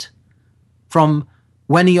vent, from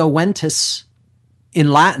venio ventus, in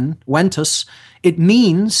Latin, ventus, it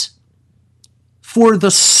means for the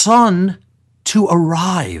sun to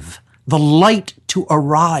arrive, the light to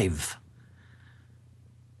arrive.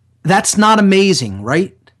 That's not amazing,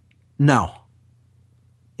 right? No.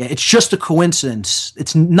 It's just a coincidence.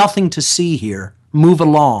 It's nothing to see here. Move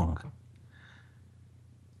along.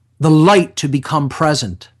 The light to become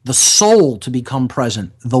present, the soul to become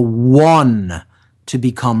present, the one to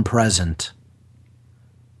become present.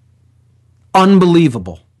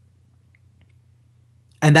 Unbelievable.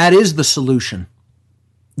 And that is the solution.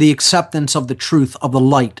 The acceptance of the truth of the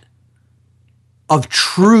light, of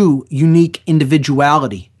true unique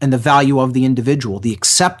individuality and the value of the individual, the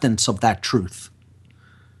acceptance of that truth.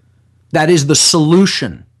 That is the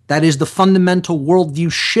solution. That is the fundamental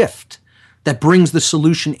worldview shift that brings the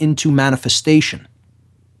solution into manifestation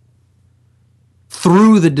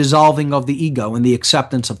through the dissolving of the ego and the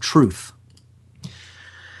acceptance of truth.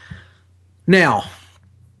 Now,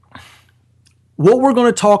 what we're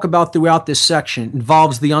going to talk about throughout this section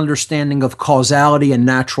involves the understanding of causality and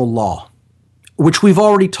natural law, which we've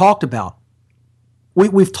already talked about.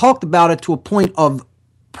 We've talked about it to a point of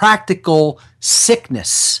practical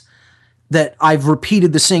sickness that I've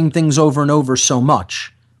repeated the same things over and over so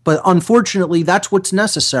much. But unfortunately, that's what's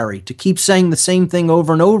necessary, to keep saying the same thing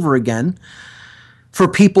over and over again for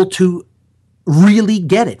people to really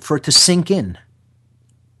get it, for it to sink in.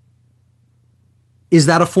 Is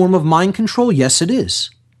that a form of mind control? Yes, it is.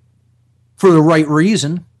 For the right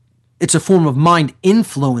reason. It's a form of mind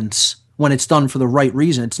influence when it's done for the right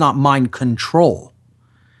reason. It's not mind control.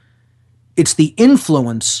 It's the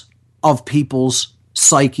influence of people's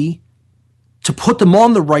psyche to put them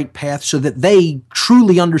on the right path so that they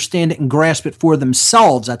truly understand it and grasp it for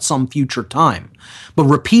themselves at some future time. But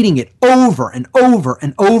repeating it over and over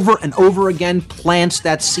and over and over again plants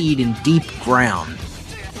that seed in deep ground.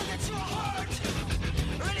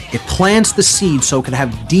 It plants the seed so it can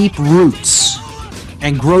have deep roots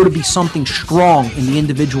and grow to be something strong in the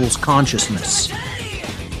individual's consciousness.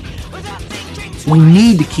 We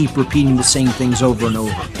need to keep repeating the same things over and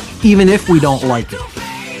over, even if we don't like it,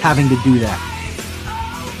 having to do that.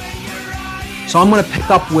 So I'm going to pick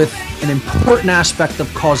up with an important aspect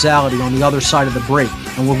of causality on the other side of the break,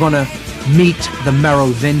 and we're going to meet the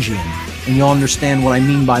Merovingian, and you'll understand what I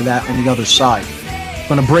mean by that on the other side. I'm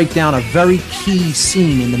going to break down a very key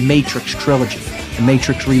scene in the Matrix trilogy, The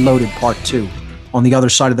Matrix Reloaded Part 2, on the other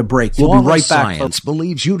side of the break. We'll be right back. Science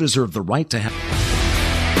believes you deserve the right to have...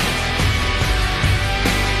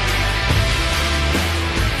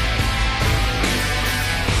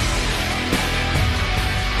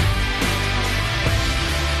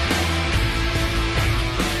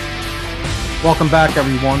 Welcome back,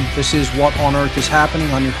 everyone. This is What on Earth is Happening.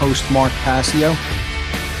 I'm your host, Mark Passio.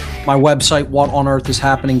 My website,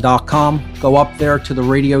 whatonearthishappening.com. Go up there to the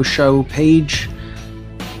radio show page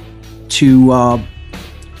to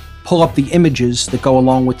pull up the images that go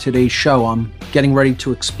along with today's show. I'm getting ready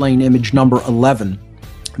to explain image number 11.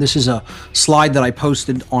 This is a slide that I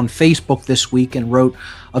posted on Facebook this week and wrote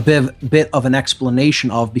a bit of an explanation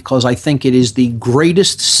of, because I think it is the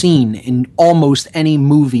greatest scene in almost any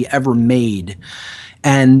movie ever made.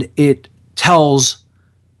 And it tells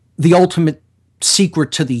the ultimate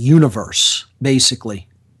secret to the universe, basically.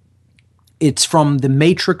 It's from The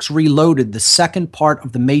Matrix Reloaded, the second part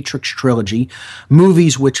of the Matrix trilogy,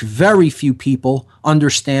 movies which very few people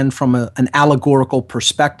understand from an allegorical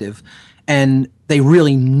perspective. And they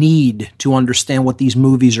really need to understand what these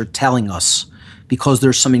movies are telling us, because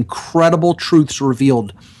there's some incredible truths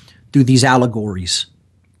revealed through these allegories.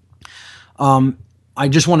 I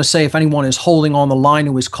just want to say, if anyone is holding on the line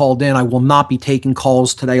who is called in, I will not be taking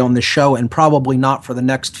calls today on the show, and probably not for the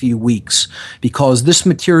next few weeks, because this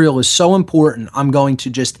material is so important. I'm going to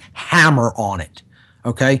just hammer on it,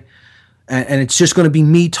 okay? And it's just going to be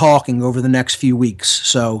me talking over the next few weeks.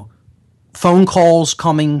 So phone calls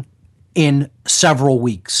coming in several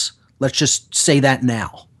weeks. Let's just say that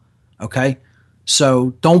now, okay? So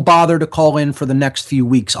don't bother to call in for the next few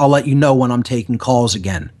weeks. I'll let you know when I'm taking calls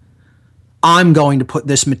again. I'm going to put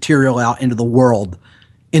this material out into the world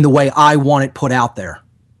in the way I want it put out there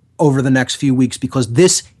over the next few weeks, because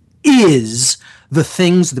this is the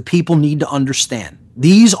things the people need to understand.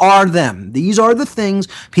 These are them. These are the things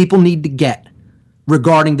people need to get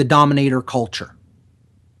regarding the dominator culture.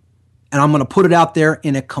 And I'm going to put it out there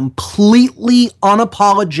in a completely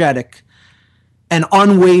unapologetic and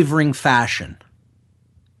unwavering fashion,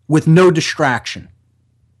 with no distraction.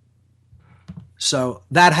 So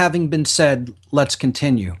that having been said, let's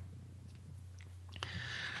continue.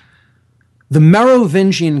 The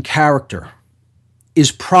Merovingian character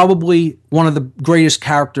is probably one of the greatest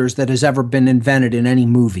characters that has ever been invented in any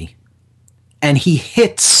movie. And he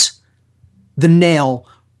hits the nail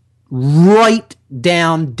right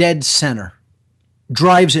down dead center,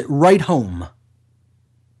 drives it right home.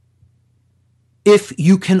 If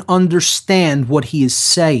you can understand what he is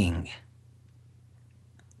saying.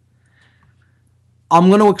 I'm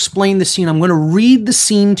going to explain the scene. I'm going to read the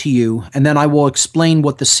scene to you, and then I will explain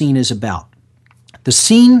what the scene is about. The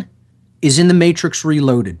scene is in The Matrix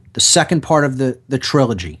Reloaded, the second part of the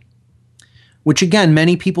trilogy, which again,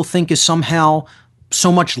 many people think is somehow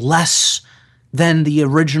so much less than the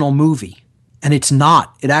original movie. And it's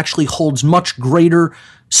not. It actually holds much greater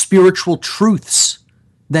spiritual truths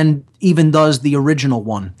than even does the original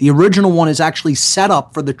one. The original one is actually set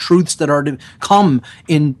up for the truths that are to come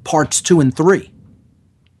in parts 2 and 3.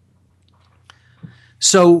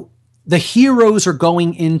 So the heroes are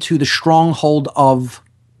going into the stronghold of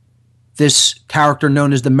this character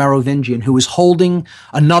known as the Merovingian, who is holding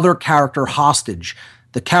another character hostage.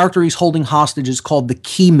 The character he's holding hostage is called the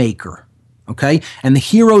Keymaker, okay? And the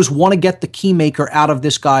heroes want to get the Keymaker out of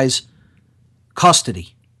this guy's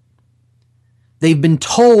custody. They've been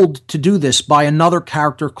told to do this by another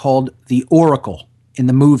character called the Oracle in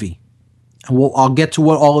the movie. And I'll get to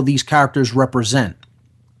what all of these characters represent.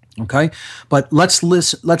 Okay? But let's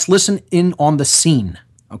listen in on the scene.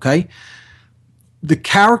 Okay? The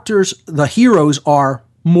characters, the heroes are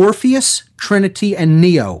Morpheus, Trinity, and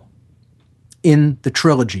Neo in the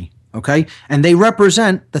trilogy. Okay? And they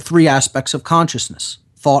represent the 3 aspects of consciousness: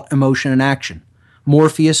 thought, emotion, and action.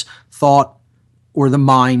 Morpheus, thought or the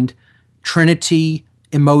mind. Trinity,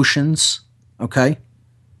 emotions, okay?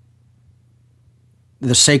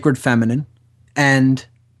 The sacred feminine. And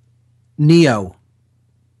Neo,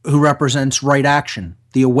 who represents right action,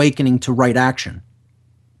 the awakening to right action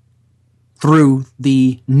through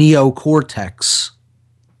the neocortex,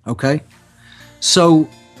 okay? So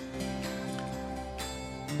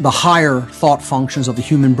the higher thought functions of the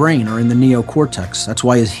human brain are in the neocortex. That's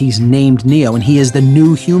why he's named Neo, and he is the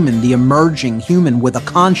new human, the emerging human with a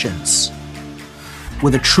conscience.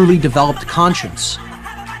 with a truly developed conscience,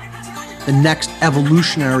 the next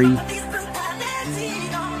evolutionary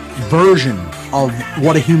version of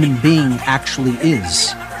what a human being actually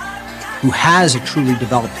is, who has a truly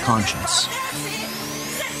developed conscience.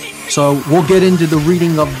 So we'll get into the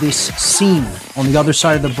reading of this scene on the other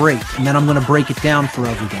side of the break, and then I'm going to break it down for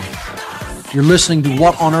everyone. You're listening to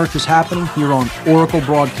What on Earth is Happening here on Oracle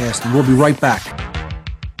Broadcasting. We'll be right back.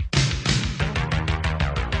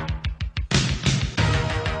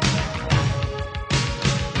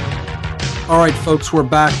 All right, folks, we're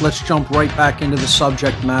back. Let's jump right back into the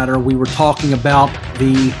subject matter. We were talking about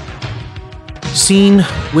the scene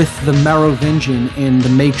with the Merovingian in The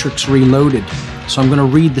Matrix Reloaded. So I'm going to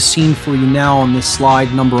read the scene for you now on this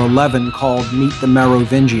slide number 11 called Meet the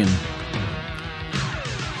Merovingian.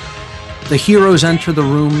 The heroes enter the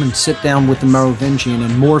room and sit down with the Merovingian,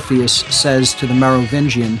 and Morpheus says to the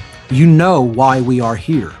Merovingian, "You know why we are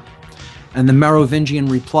here." And the Merovingian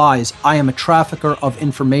replies, "I am a trafficker of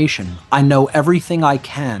information. I know everything I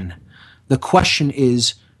can. The question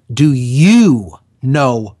is, do you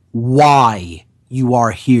know why you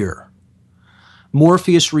are here?"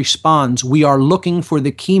 Morpheus responds, "We are looking for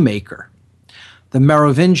the keymaker." The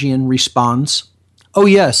Merovingian responds, "Oh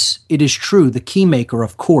yes, it is true, the keymaker,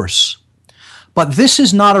 of course. But this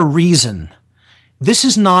is not a reason. This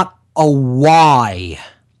is not a why.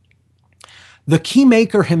 The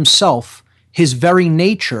keymaker himself, his very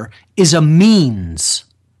nature, is a means,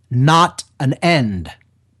 not an end.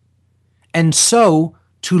 And so,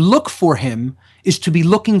 to look for him is to be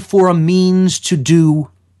looking for a means to do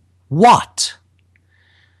what?"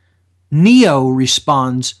 Neo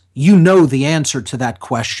responds, "You know the answer to that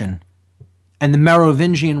question." And the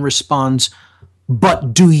Merovingian responds,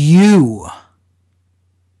 "But do you?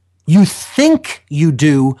 You think you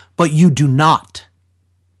do, but you do not.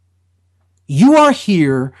 You are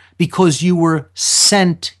here because you were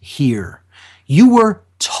sent here. You were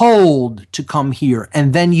told to come here,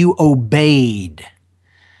 and then you obeyed.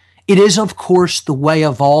 It is, of course, the way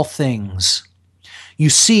of all things. You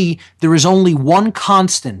see, there is only one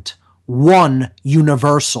constant, one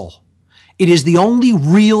universal. It is the only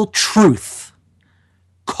real truth: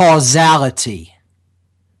 causality.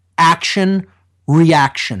 Action,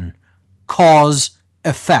 reaction, cause,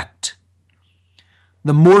 effect.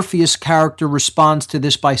 The Morpheus character responds to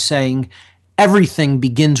this by saying, "Everything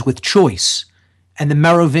begins with choice." And the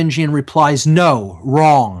Merovingian replies, "No,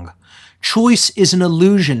 wrong. Choice is an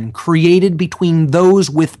illusion created between those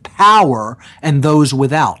with power and those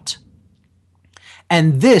without.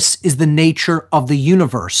 And this is the nature of the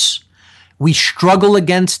universe. We struggle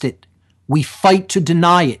against it. We fight to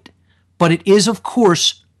deny it. But it is, of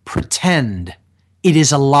course, pretend. It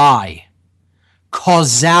is a lie.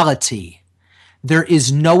 Causality. There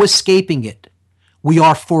is no escaping it. We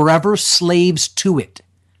are forever slaves to it.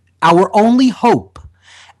 Our only hope,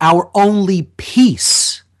 our only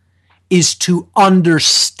peace, is to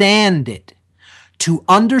understand it, to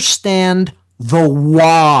understand the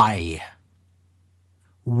why.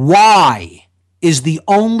 Why is the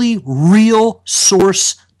only real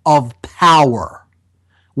source of power.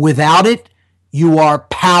 Without it, you are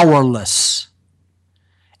powerless.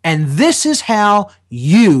 And this is how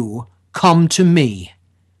you come to me,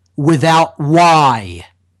 without why,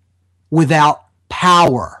 without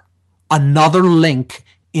power, another link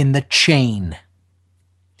in the chain."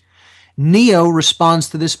 Neo responds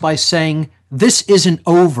to this by saying, "This isn't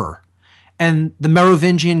over." And the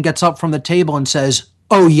Merovingian gets up from the table and says,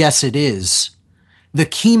 "Oh yes, it is. The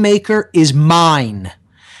keymaker is mine,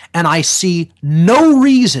 and I see no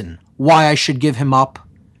reason why I should give him up.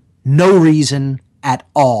 No reason at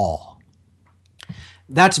all."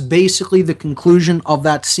 That's basically the conclusion of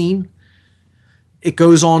that scene. It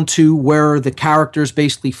goes on to where the characters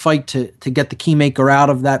basically fight to get the keymaker out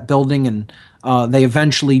of that building, and they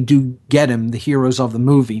eventually do get him, the heroes of the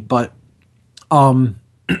movie. But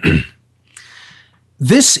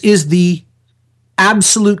this is the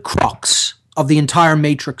absolute crux of the entire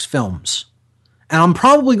Matrix films. And I'm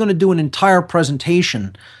probably going to do an entire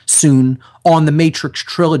presentation soon on the Matrix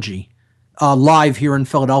trilogy live here in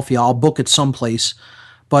Philadelphia. I'll book it someplace.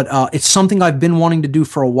 But it's something I've been wanting to do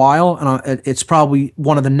for a while, and it's probably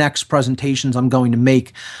one of the next presentations I'm going to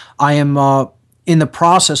make. I am in the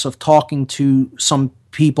process of talking to some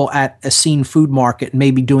people at Essene Food Market,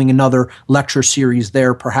 maybe doing another lecture series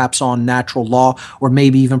there, perhaps on natural law, or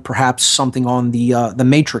maybe even perhaps something on the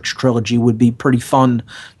Matrix trilogy would be pretty fun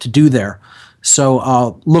to do there.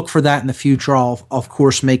 So look for that in the future. I'll, of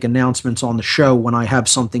course, make announcements on the show when I have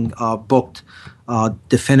something booked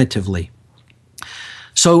definitively.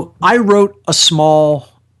 So I wrote a small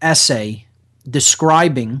essay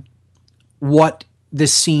describing what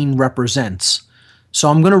this scene represents. So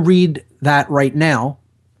I'm going to read that right now.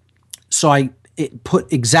 So it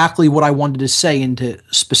put exactly what I wanted to say into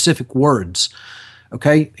specific words.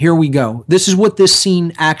 Okay, here we go. This is what this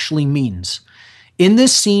scene actually means. In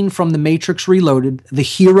this scene from The Matrix Reloaded, the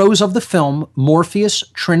heroes of the film, Morpheus,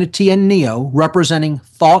 Trinity, and Neo, representing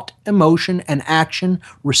thought, emotion, and action,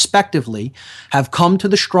 respectively, have come to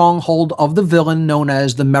the stronghold of the villain known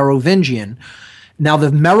as the Merovingian. Now,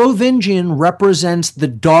 the Merovingian represents the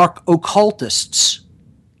dark occultists,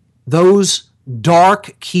 those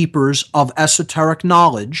dark keepers of esoteric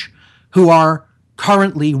knowledge who are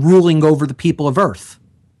currently ruling over the people of Earth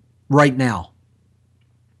right now.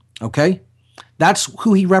 Okay? That's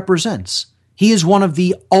who he represents. He is one of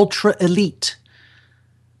the ultra elite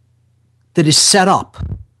that is set up,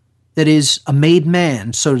 that is a made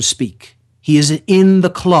man, so to speak. He is in the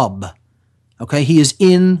club. Okay? He is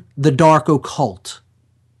in the dark occult.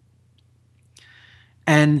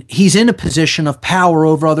 And he's in a position of power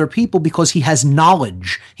over other people because he has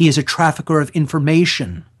knowledge. He is a trafficker of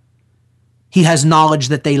information. He has knowledge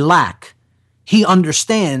that they lack. He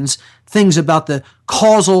understands things about the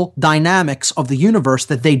causal dynamics of the universe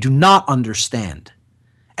that they do not understand.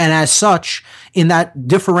 And as such, in that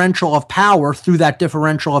differential of power, through that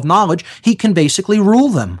differential of knowledge, he can basically rule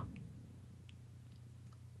them.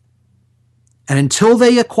 And until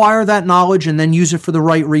they acquire that knowledge and then use it for the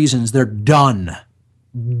right reasons, they're done.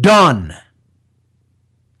 Done.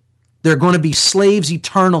 They're going to be slaves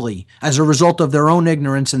eternally as a result of their own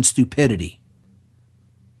ignorance and stupidity.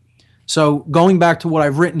 So going back to what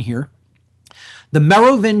I've written here, the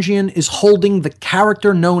Merovingian is holding the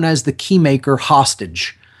character known as the Keymaker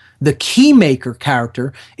hostage. The Keymaker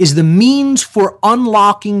character is the means for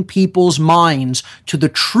unlocking people's minds to the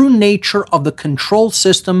true nature of the control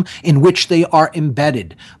system in which they are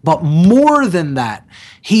embedded. But more than that,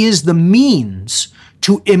 he is the means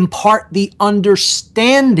to impart the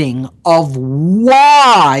understanding of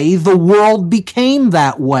why the world became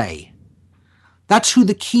that way. That's who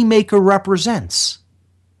the Keymaker represents.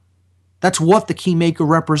 That's what the Keymaker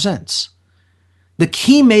represents. The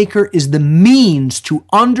Keymaker is the means to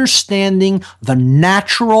understanding the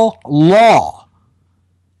natural law,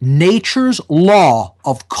 nature's law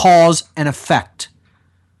of cause and effect.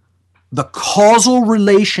 The causal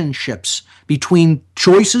relationships between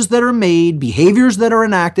choices that are made, behaviors that are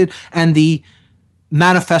enacted, and the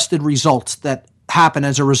manifested results that happen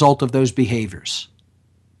as a result of those behaviors.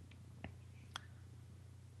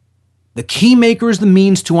 The Keymaker is the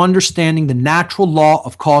means to understanding the natural law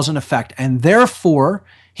of cause and effect, and therefore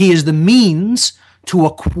he is the means to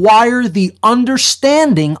acquire the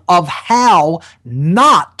understanding of how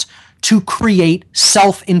not to create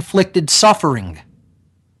self-inflicted suffering.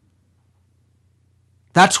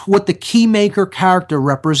 That's what the Keymaker character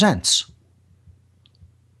represents.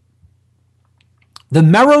 The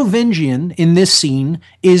Merovingian in this scene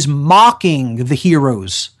is mocking the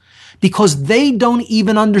heroes because they don't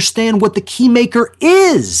even understand what the Keymaker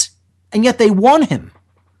is, and yet they want him.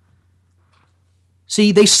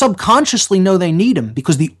 See, they subconsciously know they need him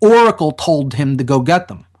because the Oracle told him to go get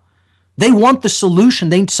them. They want the solution.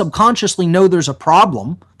 They subconsciously know there's a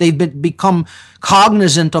problem. They've become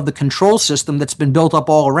cognizant of the control system that's been built up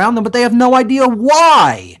all around them, but they have no idea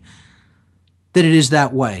why that it is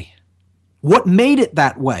that way. What made it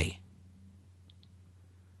that way?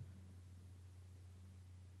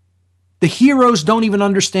 The heroes don't even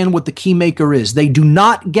understand what the Keymaker is. They do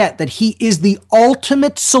not get that he is the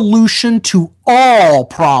ultimate solution to all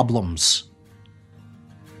problems.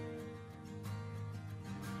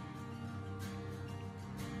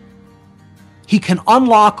 He can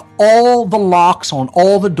unlock all the locks on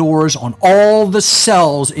all the doors, on all the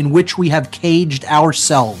cells in which we have caged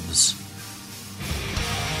ourselves.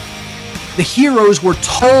 The heroes were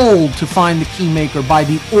told to find the Keymaker by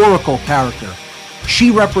the Oracle character. She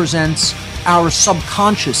represents our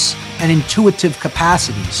subconscious and intuitive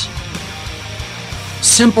capacities.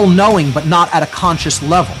 Simple knowing, but not at a conscious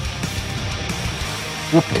level.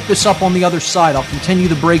 We'll pick this up on the other side. I'll continue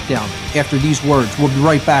the breakdown after these words. We'll be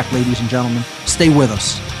right back, ladies and gentlemen. Stay with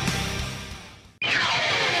us.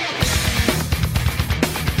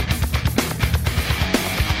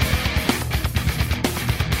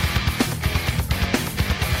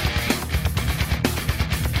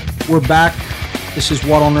 We're back. This is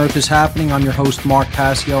What on Earth is Happening. I'm your host, Mark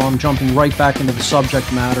Passio. I'm jumping right back into the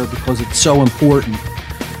subject matter because it's so important.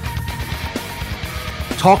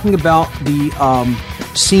 Talking about the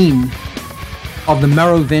scene of the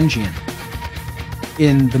Merovingian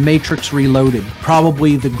in The Matrix Reloaded,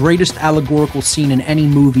 probably the greatest allegorical scene in any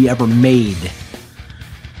movie ever made.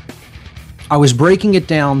 I was breaking it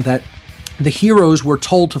down that the heroes were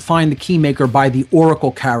told to find the keymaker by the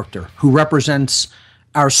oracle character, who represents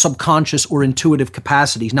our subconscious or intuitive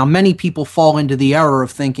capacities. Now, many people fall into the error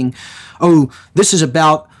of thinking, oh, this is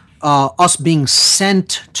about us being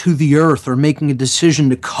sent to the earth or making a decision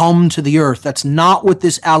to come to the earth. That's not what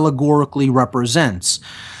this allegorically represents.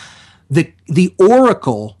 The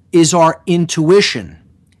oracle is our intuition,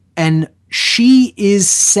 and she is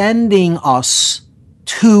sending us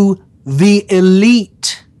to the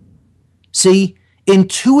elite. See,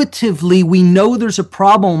 intuitively, we know there's a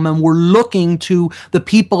problem, and we're looking to the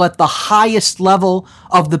people at the highest level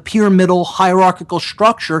of the pyramidal hierarchical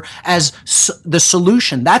structure as the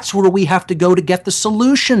solution. That's where we have to go to get the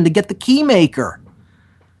solution, to get the keymaker.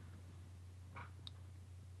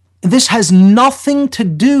 This has nothing to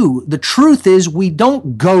do. The truth is, we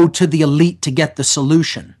don't go to the elite to get the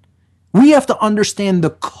solution. We have to understand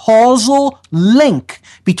the causal link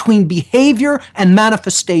between behavior and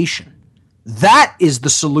manifestation. That is the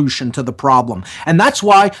solution to the problem. And that's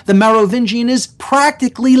why the Merovingian is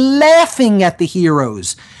practically laughing at the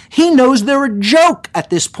heroes. He knows they're a joke at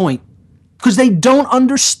this point because they don't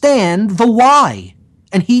understand the why.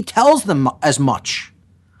 And he tells them as much.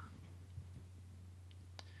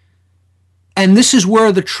 And this is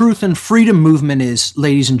where the truth and freedom movement is,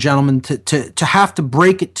 ladies and gentlemen, to have to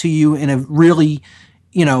break it to you in a really,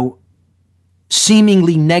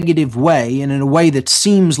 seemingly negative way, and in a way that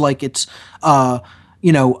seems like it's,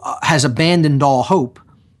 has abandoned all hope.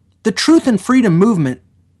 The truth and freedom movement,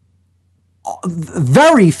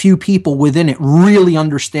 very few people within it really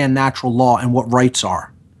understand natural law and what rights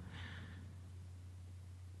are.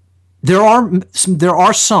 There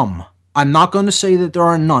are some. I'm not going to say that there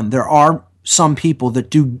are none. There are some people that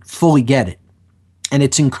do fully get it. And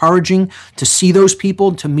it's encouraging to see those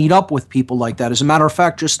people, to meet up with people like that. As a matter of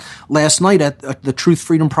fact, just last night at the Truth,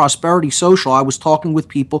 Freedom, Prosperity Social, I was talking with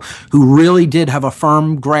people who really did have a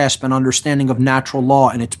firm grasp and understanding of natural law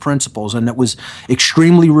and its principles. And it was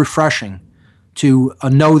extremely refreshing to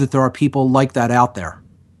know that there are people like that out there.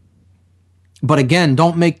 But again,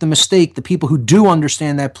 don't make the mistake. The people who do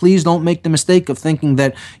understand that, please don't make the mistake of thinking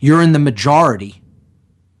that you're in the majority,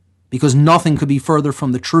 because nothing could be further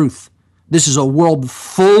from the truth. This is a world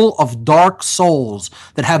full of dark souls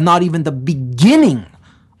that have not even the beginning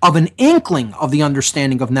of an inkling of the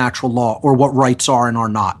understanding of natural law or what rights are and are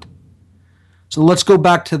not. So let's go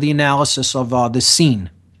back to the analysis of this scene.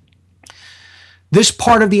 This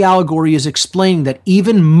part of the allegory is explaining that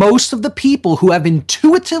even most of the people who have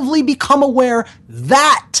intuitively become aware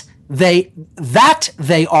that they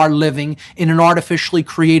are living in an artificially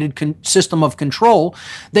created system of control,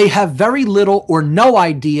 they have very little or no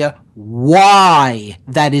idea why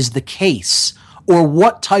that is the case, or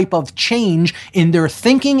what type of change in their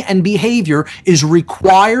thinking and behavior is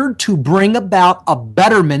required to bring about a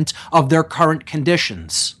betterment of their current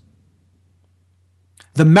conditions.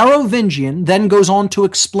 The Merovingian then goes on to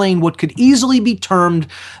explain what could easily be termed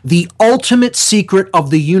the ultimate secret of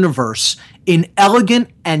the universe in elegant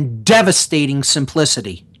and devastating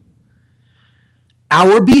simplicity.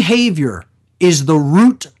 Our behavior is the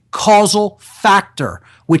root causal factor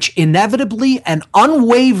which inevitably and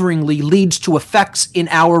unwaveringly leads to effects in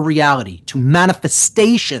our reality, to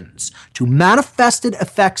manifestations, to manifested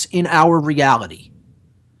effects in our reality.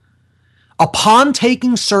 Upon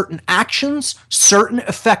taking certain actions, certain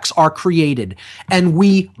effects are created, and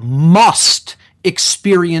we must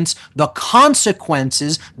experience the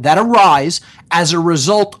consequences that arise as a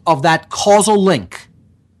result of that causal link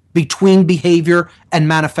between behavior and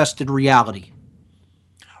manifested reality.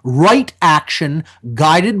 Right action,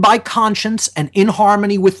 guided by conscience and in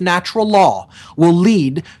harmony with natural law, will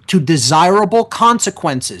lead to desirable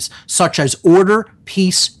consequences such as order,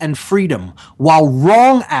 peace, and freedom, while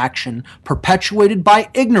wrong action, perpetuated by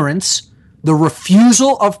ignorance, the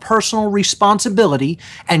refusal of personal responsibility,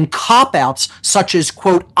 and cop-outs such as,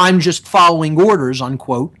 quote, I'm just following orders,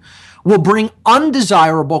 unquote, will bring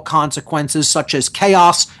undesirable consequences such as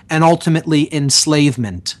chaos and ultimately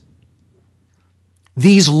enslavement.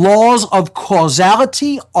 These laws of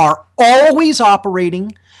causality are always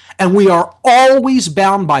operating, and we are always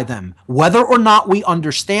bound by them, whether or not we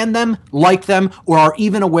understand them, like them, or are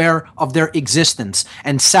even aware of their existence.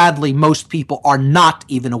 And sadly, most people are not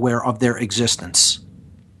even aware of their existence.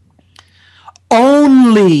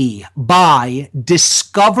 Only by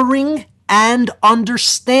discovering and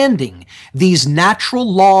understanding these natural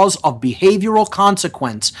laws of behavioral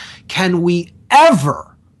consequence can we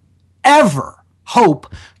ever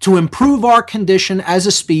hope to improve our condition as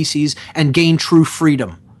a species and gain true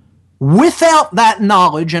freedom. Without that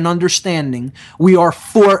knowledge and understanding, we are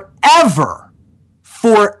forever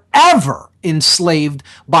enslaved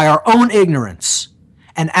by our own ignorance.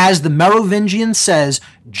 And as the Merovingian says,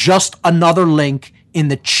 just another link in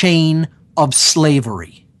the chain of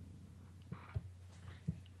slavery.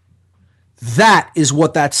 That is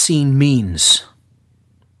what that scene means.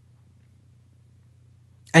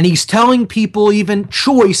 And he's telling people even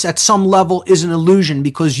choice at some level is an illusion,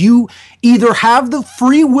 because you either have the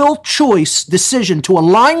free will choice decision to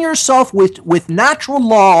align yourself with natural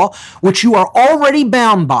law, which you are already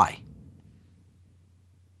bound by,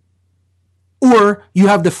 or you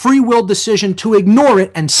have the free will decision to ignore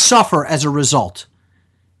it and suffer as a result.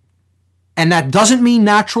 And that doesn't mean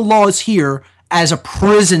natural law is here as a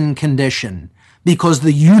prison condition, because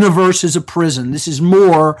the universe is a prison. This is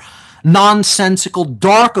more nonsensical,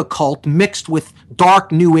 dark occult mixed with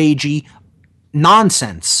dark New Agey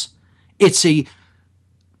nonsense. It's a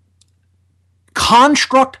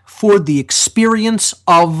construct for the experience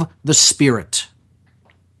of the spirit.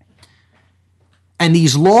 And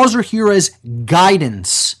these laws are here as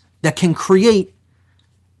guidance that can create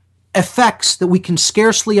effects that we can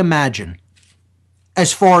scarcely imagine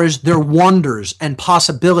as far as their wonders and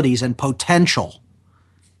possibilities and potential,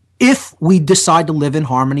 if we decide to live in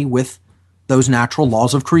harmony with those natural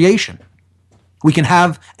laws of creation. We can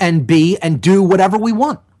have and be and do whatever we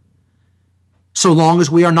want, so long as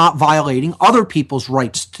we are not violating other people's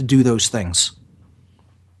rights to do those things.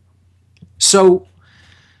 So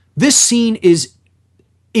this scene is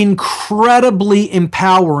incredibly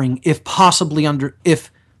empowering if properly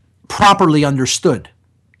understood.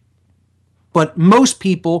 But most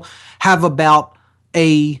people have about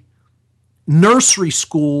a nursery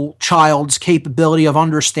school child's capability of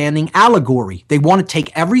understanding allegory. They want to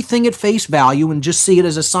take everything at face value and just see it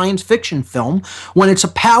as a science fiction film, when it's a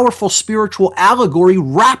powerful spiritual allegory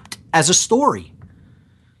wrapped as a story.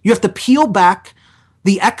 You have to peel back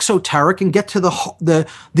the exoteric and get to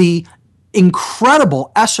the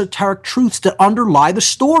incredible esoteric truths that underlie the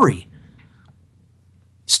story.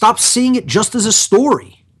 Stop seeing it just as a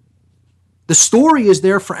story. The story is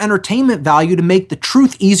there for entertainment value, to make the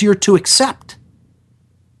truth easier to accept,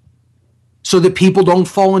 so that people don't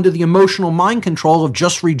fall into the emotional mind control of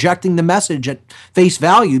just rejecting the message at face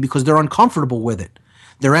value because they're uncomfortable with it.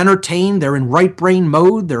 They're entertained, they're in right brain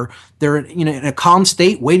mode, they're in a calm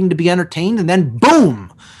state waiting to be entertained, and then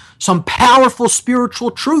boom, some powerful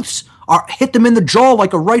spiritual truths hit them in the jaw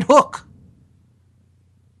like a right hook.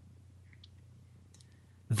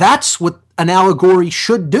 That's what an allegory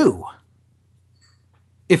should do,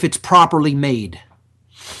 if it's properly made.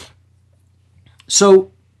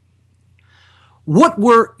 So what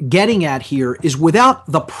we're getting at here is, without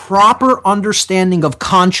the proper understanding of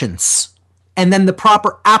conscience and then the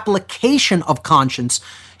proper application of conscience,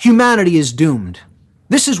 humanity is doomed.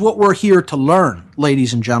 This is what we're here to learn,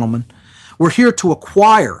 ladies and gentlemen. We're here to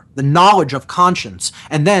acquire the knowledge of conscience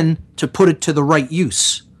and then to put it to the right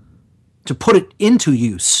use, to put it into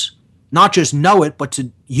use, not just know it, but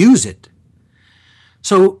to use it.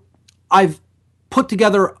 So I've put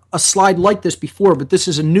together a slide like this before, but this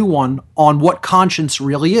is a new one on what conscience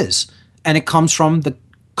really is. And it comes from the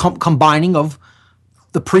combining of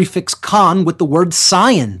the prefix con with the word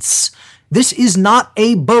science. This is not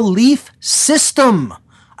a belief system.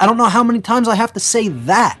 I don't know how many times I have to say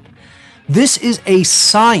that. This is a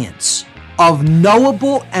science of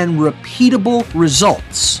knowable and repeatable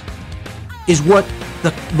results, is what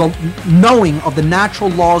the knowing of the natural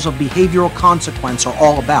laws of behavioral consequence are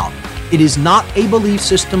all about. It is not a belief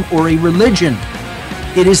system or a religion.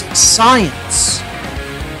 It is science.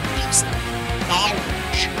 It is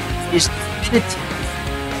knowledge. It is definitive.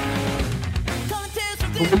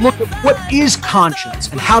 But we'll look at what is conscience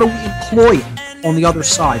and how do we employ it on the other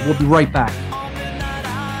side. We'll be right back.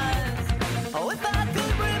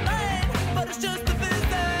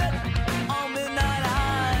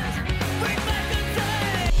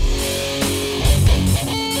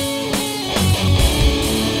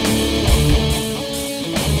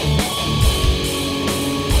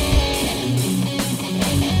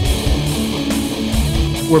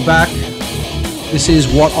 We're back. This is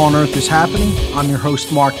What on Earth is Happening. I'm your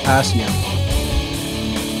host, Mark Passio.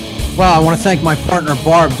 Well, I want to thank my partner,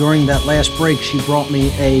 Barb. During that last break, she brought me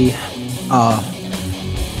an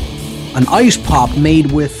ice pop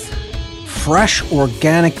made with fresh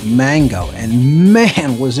organic mango, and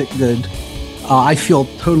man, was it good. I feel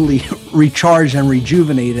totally recharged and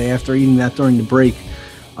rejuvenated after eating that during the break.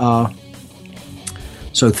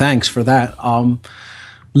 So thanks for that.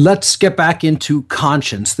 Let's get back into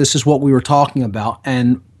conscience. This is what we were talking about.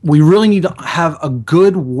 And we really need to have a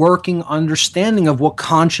good working understanding of what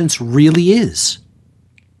conscience really is,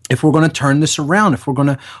 if we're going to turn this around, if we're going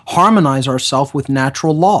to harmonize ourselves with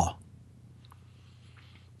natural law.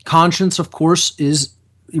 Conscience, of course, is,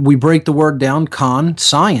 we break the word down, con,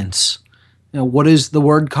 science. What is the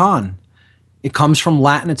word con? It comes from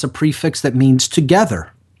Latin. It's a prefix that means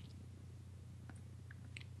together.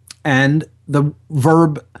 And the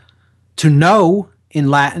verb to know in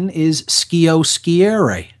Latin is scio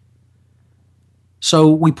sciere. So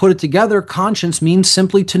we put it together. Conscience means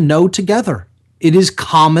simply to know together. It is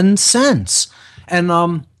common sense. And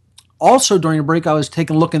also during the break, I was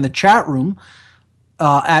taking a look in the chat room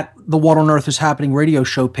at the What on Earth is Happening radio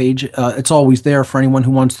show page. It's always there for anyone who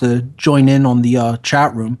wants to join in on the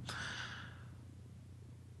chat room.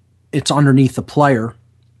 It's underneath the player.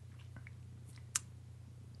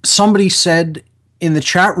 Somebody said in the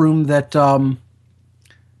chat room that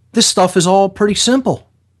this stuff is all pretty simple,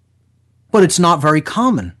 but it's not very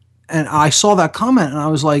common. And I saw that comment and I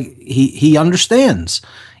was like, he understands.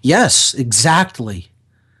 Yes, exactly.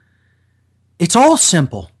 It's all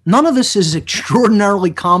simple. None of this is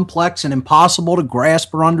extraordinarily complex and impossible to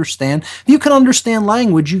grasp or understand. If you can understand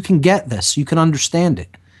language, you can get this. You can understand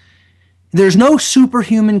it. There's no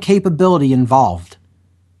superhuman capability involved.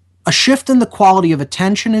 A shift in the quality of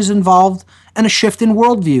attention is involved, and a shift in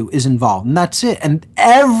worldview is involved, and that's it. And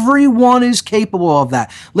everyone is capable of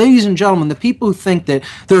that. Ladies and gentlemen, the people who think that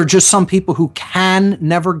there are just some people who can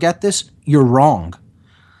never get this, you're wrong.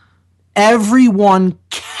 Everyone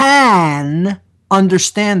can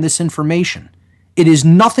understand this information. It is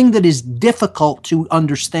nothing that is difficult to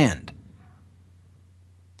understand.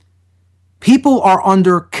 People are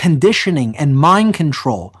under conditioning and mind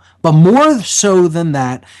control, but more so than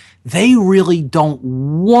that, they really don't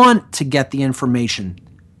want to get the information.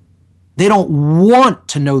 They don't want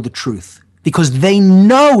to know the truth because they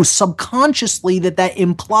know subconsciously that that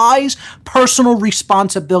implies personal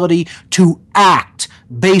responsibility to act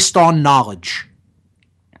based on knowledge.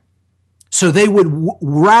 So they would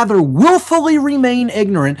rather willfully remain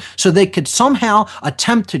ignorant so they could somehow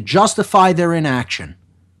attempt to justify their inaction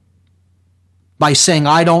by saying,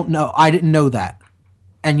 I don't know, I didn't know that.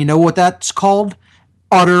 And you know what that's called?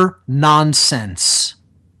 Utter nonsense.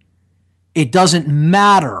 It doesn't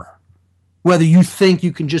matter whether you think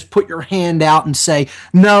you can just put your hand out and say,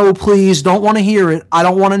 no, please, don't want to hear it. I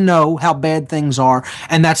don't want to know how bad things are.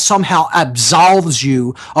 And that somehow absolves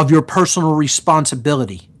you of your personal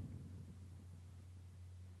responsibility.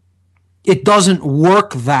 It doesn't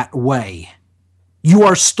work that way. You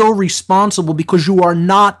are still responsible because you are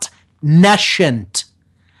not nescient.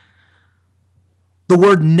 The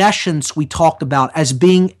word nescience we talked about as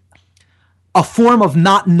being a form of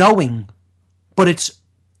not knowing, but it's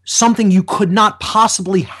something you could not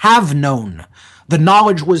possibly have known. The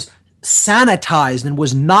knowledge was sanitized and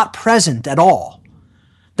was not present at all.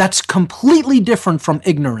 That's completely different from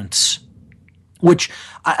ignorance, which,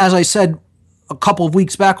 as I said a couple of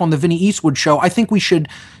weeks back on the Vinnie Eastwood show, I think we should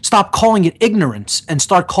stop calling it ignorance and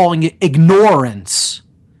start calling it ignorance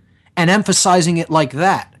and emphasizing it like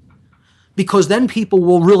that. Because then people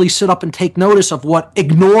will really sit up and take notice of what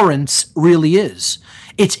ignorance really is.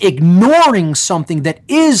 It's ignoring something that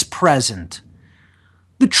is present.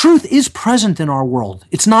 The truth is present in our world.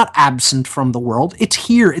 It's not absent from the world. It's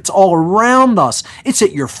here. It's all around us. It's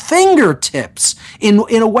at your fingertips in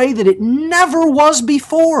a way that it never was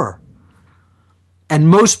before. And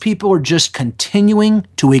most people are just continuing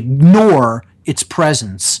to ignore its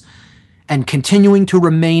presence and continuing to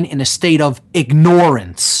remain in a state of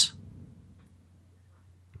ignorance.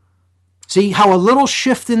 See how a little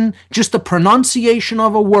shift in just the pronunciation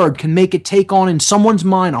of a word can make it take on in someone's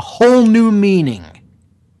mind a whole new meaning.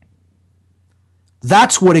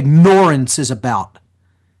 That's what ignorance is about.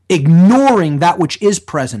 Ignoring that which is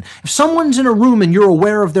present. If someone's in a room and you're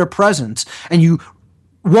aware of their presence and you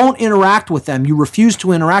won't interact with them, you refuse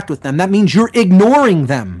to interact with them, that means you're ignoring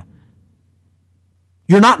them.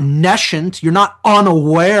 You're not nescient, you're not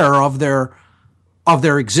unaware of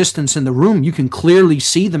their existence in the room. You can clearly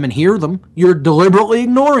see them and hear them. You're deliberately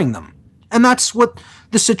ignoring them. And that's what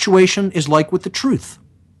the situation is like with the truth.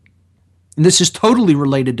 And this is totally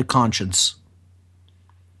related to conscience.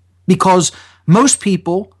 Because most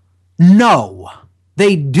people know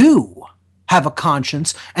they do have a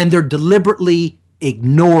conscience and they're deliberately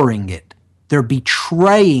ignoring it. They're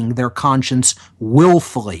betraying their conscience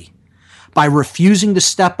willfully by refusing to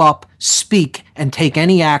step up, speak, and take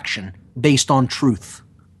any action based on truth.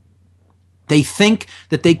 They think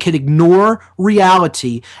that they can ignore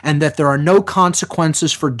reality and that there are no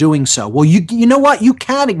consequences for doing so. Well, you know what? You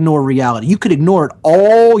can ignore reality. You could ignore it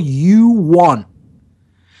all you want.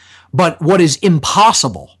 But what is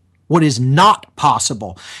impossible, what is not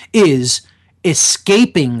possible, is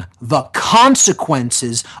escaping the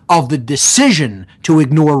consequences of the decision to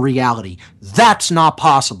ignore reality. That's not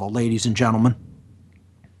possible, ladies and gentlemen.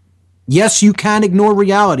 Yes, you can ignore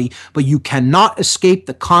reality, but you cannot escape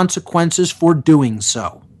the consequences for doing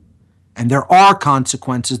so. And there are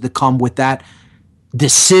consequences that come with that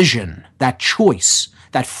decision, that choice,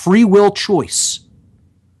 that free will choice.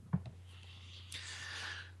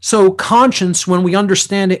 So conscience, when we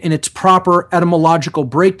understand it in its proper etymological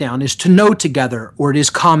breakdown, is to know together, or it is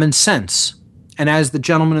common sense. And as the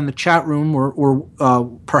gentleman in the chat room, or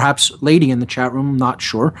perhaps lady in the chat room, I'm not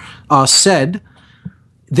sure, said,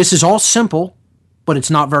 this is all simple, but it's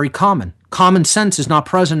not very common. Common sense is not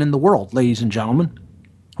present in the world, ladies and gentlemen.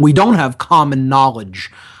 We don't have common knowledge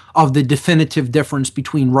of the definitive difference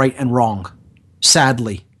between right and wrong,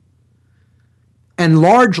 sadly. And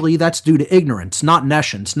largely that's due to ignorance, not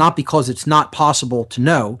nescience, not because it's not possible to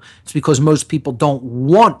know. It's because most people don't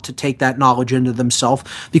want to take that knowledge into themselves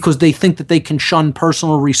because they think that they can shun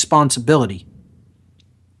personal responsibility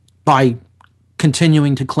by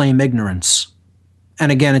continuing to claim ignorance.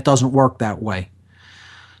 And again, it doesn't work that way.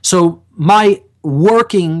 So my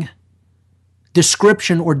working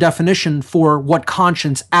description or definition for what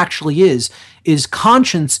conscience actually is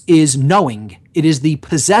conscience is knowing. It is the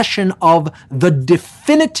possession of the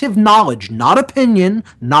definitive knowledge, not opinion,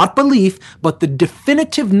 not belief, but the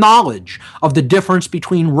definitive knowledge of the difference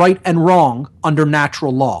between right and wrong under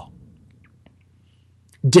natural law.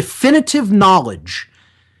 Definitive knowledge.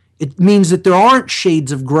 It means that there aren't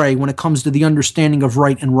shades of gray when it comes to the understanding of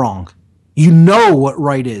right and wrong. You know what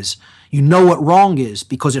right is. You know what wrong is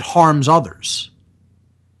because it harms others.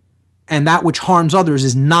 And that which harms others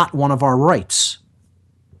is not one of our rights.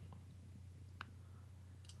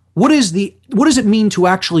 What does it mean to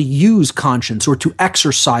actually use conscience or to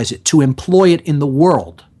exercise it, to employ it in the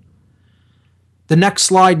world? The next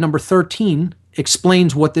slide, number 13,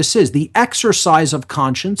 explains what this is. The exercise of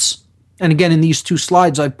conscience, and again in these two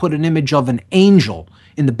slides I've put an image of an angel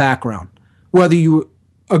in the background. Whether you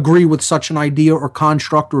agree with such an idea or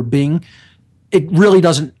construct or being, it really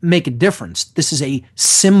doesn't make a difference. This is a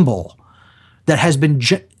symbol that has been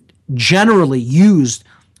generally used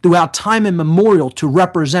throughout time immemorial to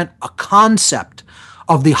represent a concept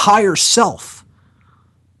of the higher self,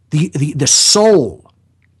 the soul,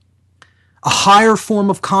 a higher form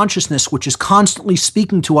of consciousness which is constantly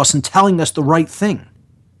speaking to us and telling us the right thing.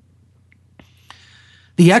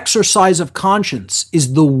 The exercise of conscience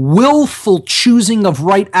is the willful choosing of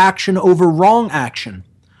right action over wrong action,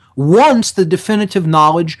 once the definitive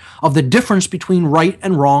knowledge of the difference between right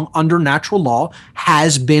and wrong under natural law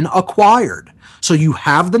has been acquired. So you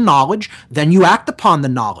have the knowledge, then you act upon the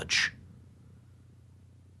knowledge.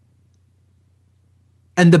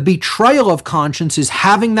 And the betrayal of conscience is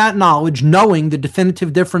having that knowledge, knowing the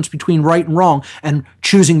definitive difference between right and wrong, and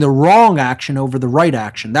choosing the wrong action over the right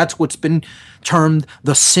action. That's what's been termed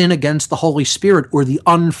the sin against the Holy Spirit, or the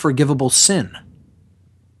unforgivable sin.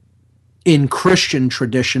 In Christian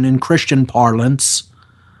tradition, in Christian parlance,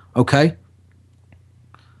 okay?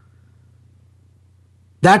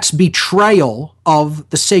 That's betrayal of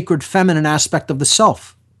the sacred feminine aspect of the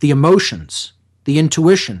self, the emotions, the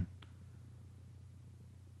intuition,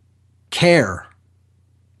 care.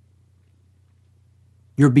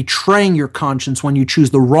 You're betraying your conscience when you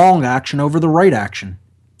choose the wrong action over the right action,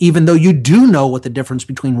 even though you do know what the difference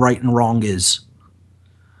between right and wrong is.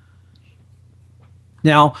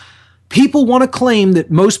 Now, people want to claim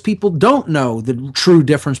that most people don't know the true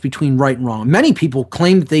difference between right and wrong. Many people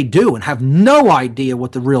claim that they do and have no idea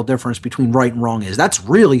what the real difference between right and wrong is. That's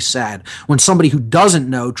really sad when somebody who doesn't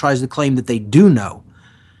know tries to claim that they do know.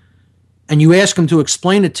 And you ask them to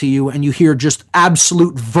explain it to you, and you hear just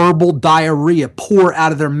absolute verbal diarrhea pour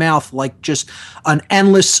out of their mouth like just an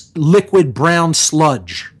endless liquid brown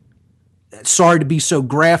sludge. Sorry to be so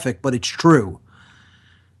graphic, but it's true.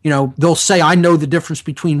 You know, they'll say, I know the difference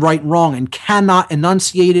between right and wrong, and cannot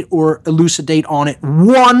enunciate it or elucidate on it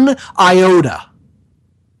one iota.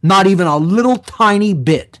 Not even a little tiny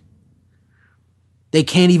bit. They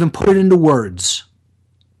can't even put it into words.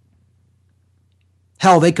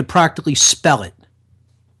 Hell, they could practically spell it.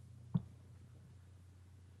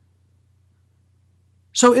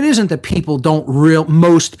 So it isn't that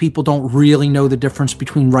most people don't really know the difference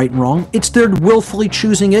between right and wrong. It's they're willfully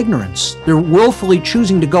choosing ignorance. They're willfully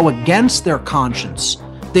choosing to go against their conscience.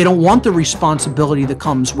 They don't want the responsibility that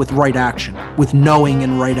comes with right action, with knowing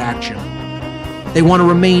and right action. They want to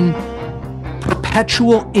remain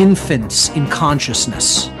perpetual infants in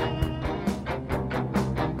consciousness.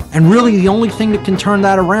 And really the only thing that can turn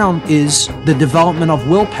that around is the development of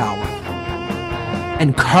willpower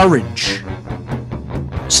and courage.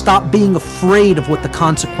 Stop being afraid of what the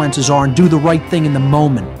consequences are and do the right thing in the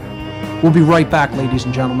moment. We'll be right back, ladies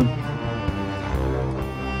and gentlemen.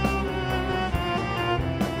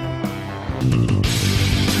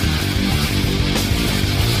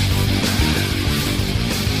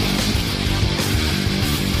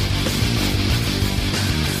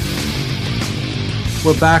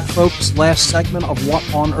 We're back, folks. Last segment of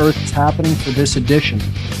What on Earth is Happening for this edition.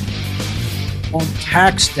 On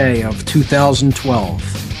tax day of 2012,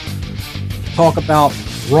 talk about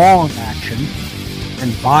wrong action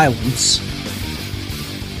and violence.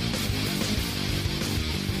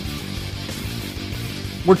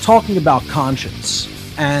 We're talking about conscience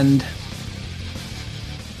and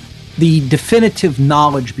the definitive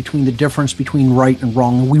knowledge between the difference between right and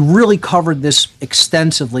wrong. We really covered this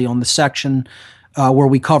extensively on the section where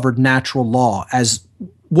we covered natural law as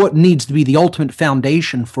what needs to be the ultimate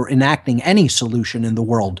foundation for enacting any solution in the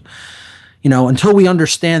world. You know, until we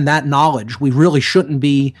understand that knowledge, we really shouldn't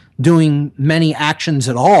be doing many actions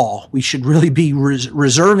at all. We should really be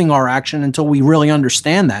reserving our action until we really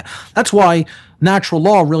understand that. That's why natural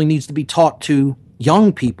law really needs to be taught to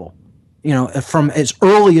young people, you know, from as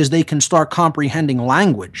early as they can start comprehending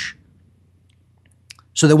language,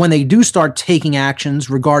 so that when they do start taking actions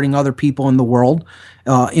regarding other people in the world,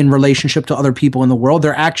 in relationship to other people in the world,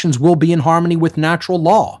 their actions will be in harmony with natural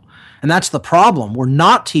law. And that's the problem. We're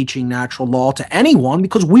not teaching natural law to anyone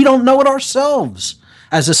because we don't know it ourselves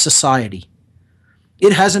as a society.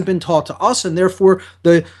 It hasn't been taught to us, and therefore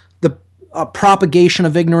the propagation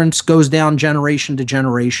of ignorance goes down generation to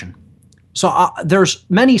generation. So there's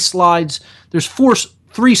many slides. There's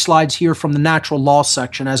three slides here from the natural law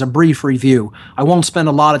section as a brief review. I won't spend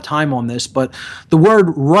a lot of time on this, but the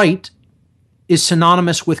word right is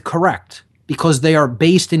synonymous with correct because they are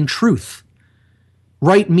based in truth.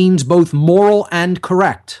 Right means both moral and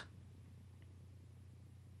correct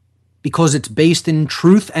because it's based in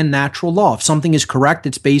truth and natural law. If something is correct,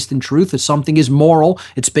 it's based in truth. If something is moral,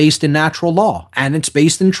 it's based in natural law, and it's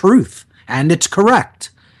based in truth, and it's correct.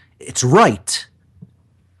 It's right.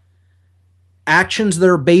 Actions that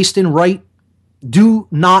are based in right do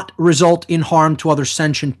not result in harm to other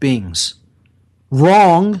sentient beings.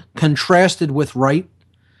 Wrong, contrasted with right,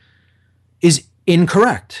 is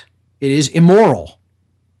incorrect. It is immoral.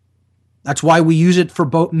 That's why we use it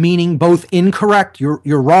for meaning both incorrect,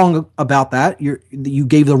 you're wrong about that, you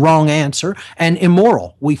gave the wrong answer, and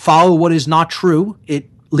immoral. We follow what is not true.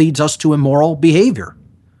 It leads us to immoral behavior.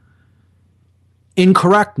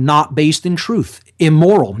 Incorrect, not based in truth.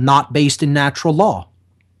 Immoral, not based in natural law.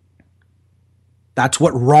 That's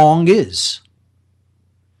what wrong is.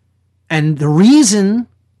 And the reason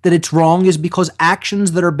that it's wrong is because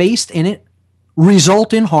actions that are based in it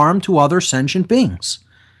result in harm to other sentient beings.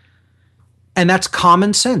 And that's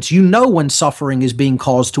common sense. You know when suffering is being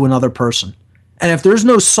caused to another person. And if there's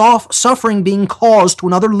no suffering being caused to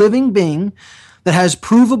another living being that has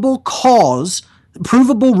provable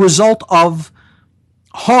result of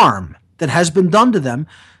harm that has been done to them,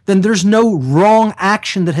 then there's no wrong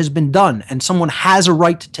action that has been done, and someone has a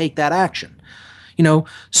right to take that action. You know,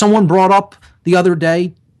 someone brought up the other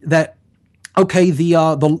day that, okay,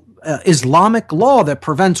 the Islamic law that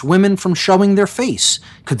prevents women from showing their face,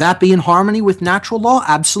 could that be in harmony with natural law?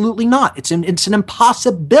 Absolutely not. It's an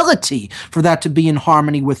impossibility for that to be in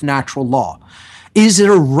harmony with natural law. Is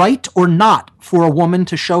it a right or not for a woman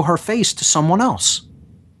to show her face to someone else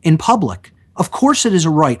in public? Of course it is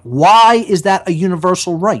a right. Why is that a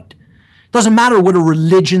universal right? It doesn't matter what a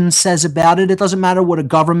religion says about it. It doesn't matter what a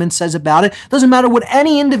government says about it. It doesn't matter what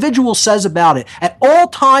any individual says about it. At all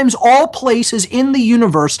times, all places in the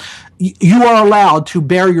universe, you are allowed to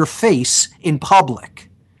bare your face in public.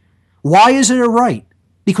 Why is it a right?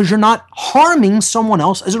 Because you're not harming someone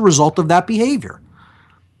else as a result of that behavior.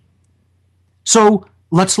 So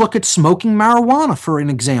let's look at smoking marijuana for an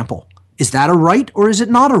example. Is that a right or is it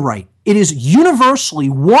not a right? It is universally,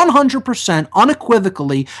 100%,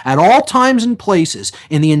 unequivocally, at all times and places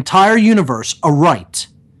in the entire universe, a right.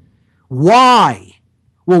 Why?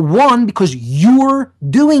 Well, one, because you're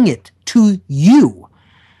doing it to you.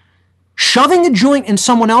 Shoving a joint in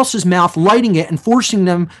someone else's mouth, lighting it, and forcing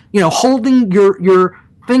them, holding your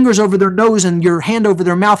fingers over their nose and your hand over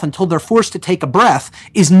their mouth until they're forced to take a breath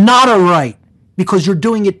is not a right, because you're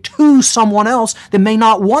doing it to someone else that may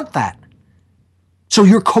not want that. So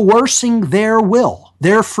you're coercing their will,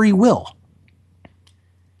 their free will.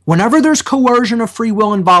 Whenever there's coercion of free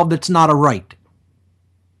will involved, it's not a right.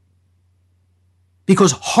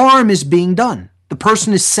 Because harm is being done. The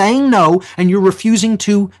person is saying no, and you're refusing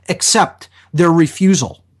to accept their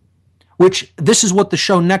refusal. which this is what the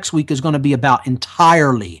show next week is going to be about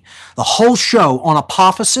entirely. The whole show on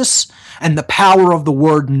apophasis and the power of the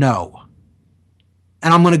word no.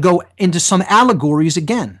 And I'm going to go into some allegories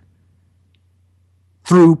again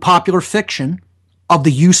through popular fiction of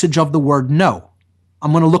the usage of the word no.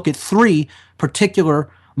 I'm going to look at 3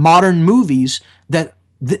 particular modern movies that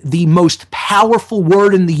the most powerful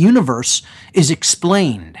word in the universe is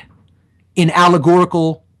explained in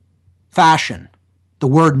allegorical fashion. The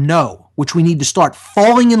word no, which we need to start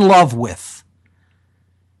falling in love with.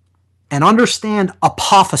 And understand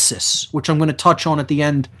apophasis, which I'm going to touch on at the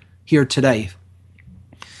end here today.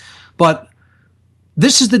 But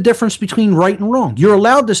this is the difference between right and wrong. You're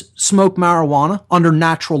allowed to smoke marijuana under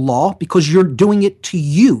natural law because you're doing it to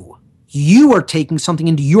you. You are taking something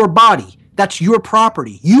into your body. That's your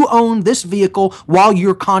property. You own this vehicle while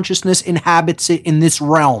your consciousness inhabits it in this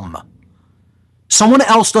realm. Someone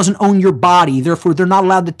else doesn't own your body, therefore they're not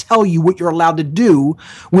allowed to tell you what you're allowed to do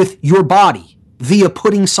with your body via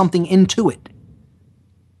putting something into it.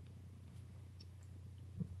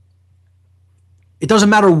 It doesn't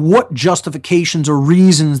matter what justifications or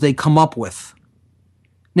reasons they come up with.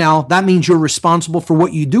 Now, that means you're responsible for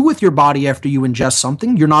what you do with your body after you ingest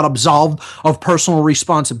something. You're not absolved of personal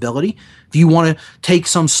responsibility. If you want to take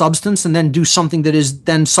some substance and then do something that is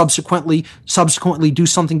then subsequently do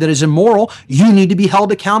something that is immoral, you need to be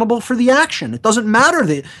held accountable for the action. It doesn't matter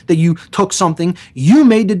that you took something. You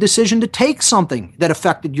made the decision to take something that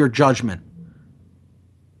affected your judgment.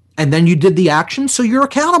 And then you did the action, so you're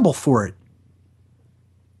accountable for it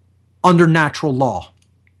under natural law.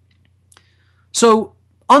 So,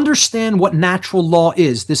 understand what natural law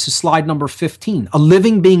is. This is slide number 15. A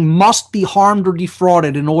living being must be harmed or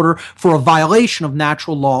defrauded in order for a violation of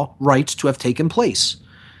natural law rights to have taken place.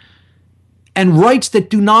 And rights that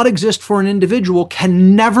do not exist for an individual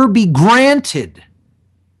can never be granted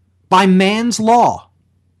by man's law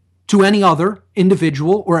to any other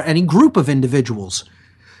individual or any group of individuals.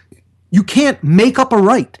 You can't make up a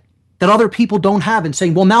right that other people don't have and say,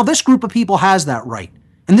 well, now this group of people has that right.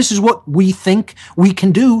 And this is what we think we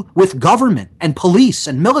can do with government and police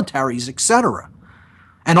and militaries, etc.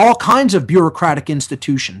 And all kinds of bureaucratic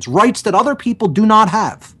institutions, rights that other people do not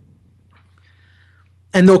have.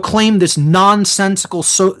 And they'll claim this nonsensical,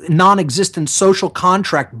 non-existent social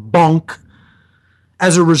contract bunk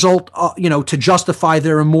as a result, to justify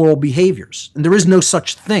their immoral behaviors. And there is no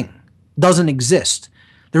such thing. Doesn't exist.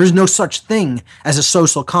 There is no such thing as a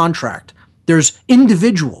social contract. There's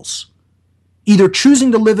individuals either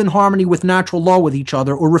choosing to live in harmony with natural law with each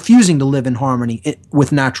other or refusing to live in harmony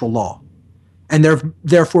with natural law, and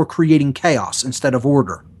therefore creating chaos instead of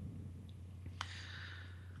order.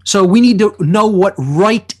 So we need to know what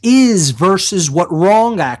right is versus what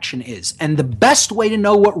wrong action is. And the best way to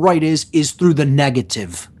know what right is through the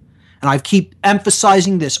negative. And I keep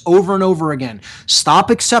emphasizing this over and over again. Stop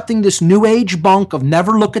accepting this new age bunk of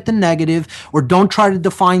never look at the negative or don't try to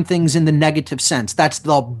define things in the negative sense. That's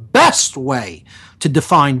the best way to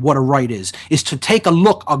define what a right is to take a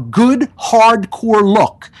look, a good hardcore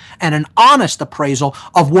look and an honest appraisal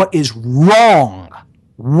of what is wrong.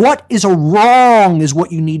 What is a wrong is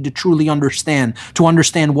what you need to truly understand to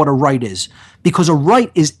understand what a right is. Because a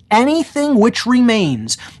right is anything which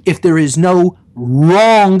remains if there is no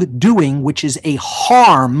wrongdoing, which is a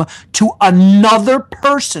harm to another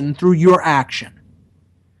person through your action.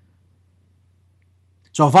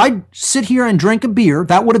 So if I sit here and drink a beer,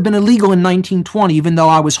 that would have been illegal in 1920, even though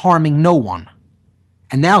I was harming no one.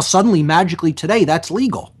 And now suddenly, magically today, that's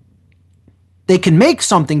legal. They can make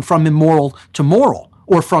something from immoral to moral,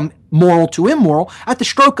 or from moral to immoral at the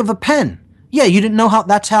stroke of a pen. Yeah, you didn't know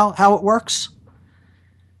how it works?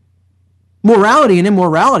 Morality and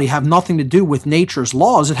immorality have nothing to do with nature's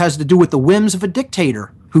laws. It has to do with the whims of a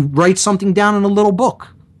dictator who writes something down in a little book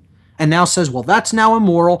and now says, well, that's now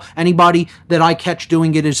immoral. Anybody that I catch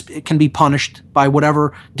doing it can be punished by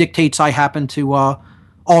whatever dictates I happen to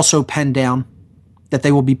also pen down that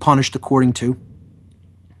they will be punished according to.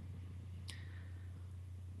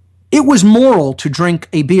 It was moral to drink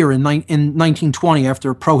a beer in 1920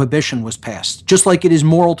 after prohibition was passed, just like it is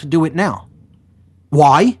moral to do it now.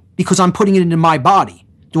 Why? Because I'm putting it into my body.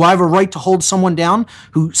 Do I have a right to hold someone down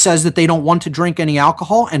who says that they don't want to drink any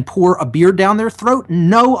alcohol and pour a beer down their throat?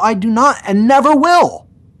 No, I do not, and never will.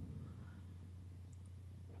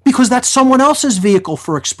 Because that's someone else's vehicle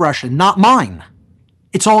for expression, not mine.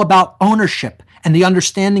 It's all about ownership and the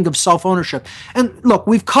understanding of self-ownership. And look,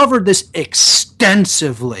 we've covered this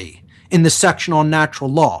extensively in the section on natural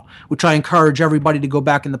law, which I encourage everybody to go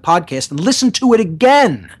back in the podcast and listen to it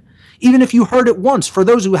again. Even if you heard it once, for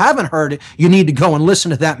those who haven't heard it, you need to go and listen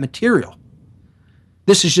to that material.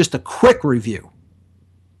 This is just a quick review.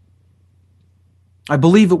 I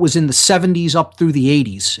believe it was in the 70s up through the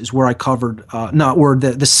 80s is where I covered, or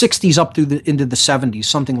the 60s up through into the 70s,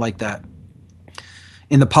 something like that,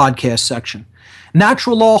 in the podcast section.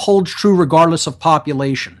 Natural law holds true regardless of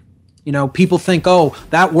population. You know, people think, oh,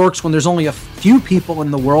 that works when there's only a few people in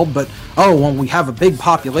the world, but, oh, when we have a big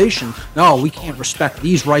population, no, we can't respect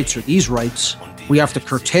these rights or these rights. We have to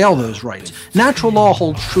curtail those rights. Natural law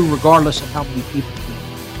holds true regardless of how many people.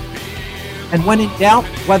 And when in doubt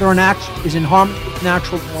whether an action is in harmony with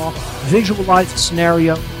natural law, visualize a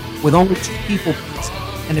scenario with only two people present.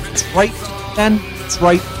 And if it's right to defend, it's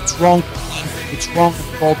right. If it's wrong to leave, it's wrong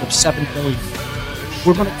in the world of 7 billion.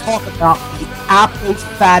 We're going to talk about the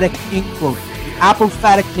apophatic inquiry, the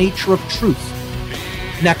apophatic nature of truth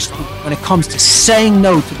next week when it comes to saying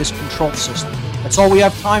no to this control system. That's all we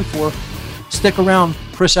have time for. Stick around.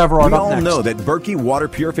 Chris Everard up next. We all know that Berkey Water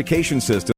Purification System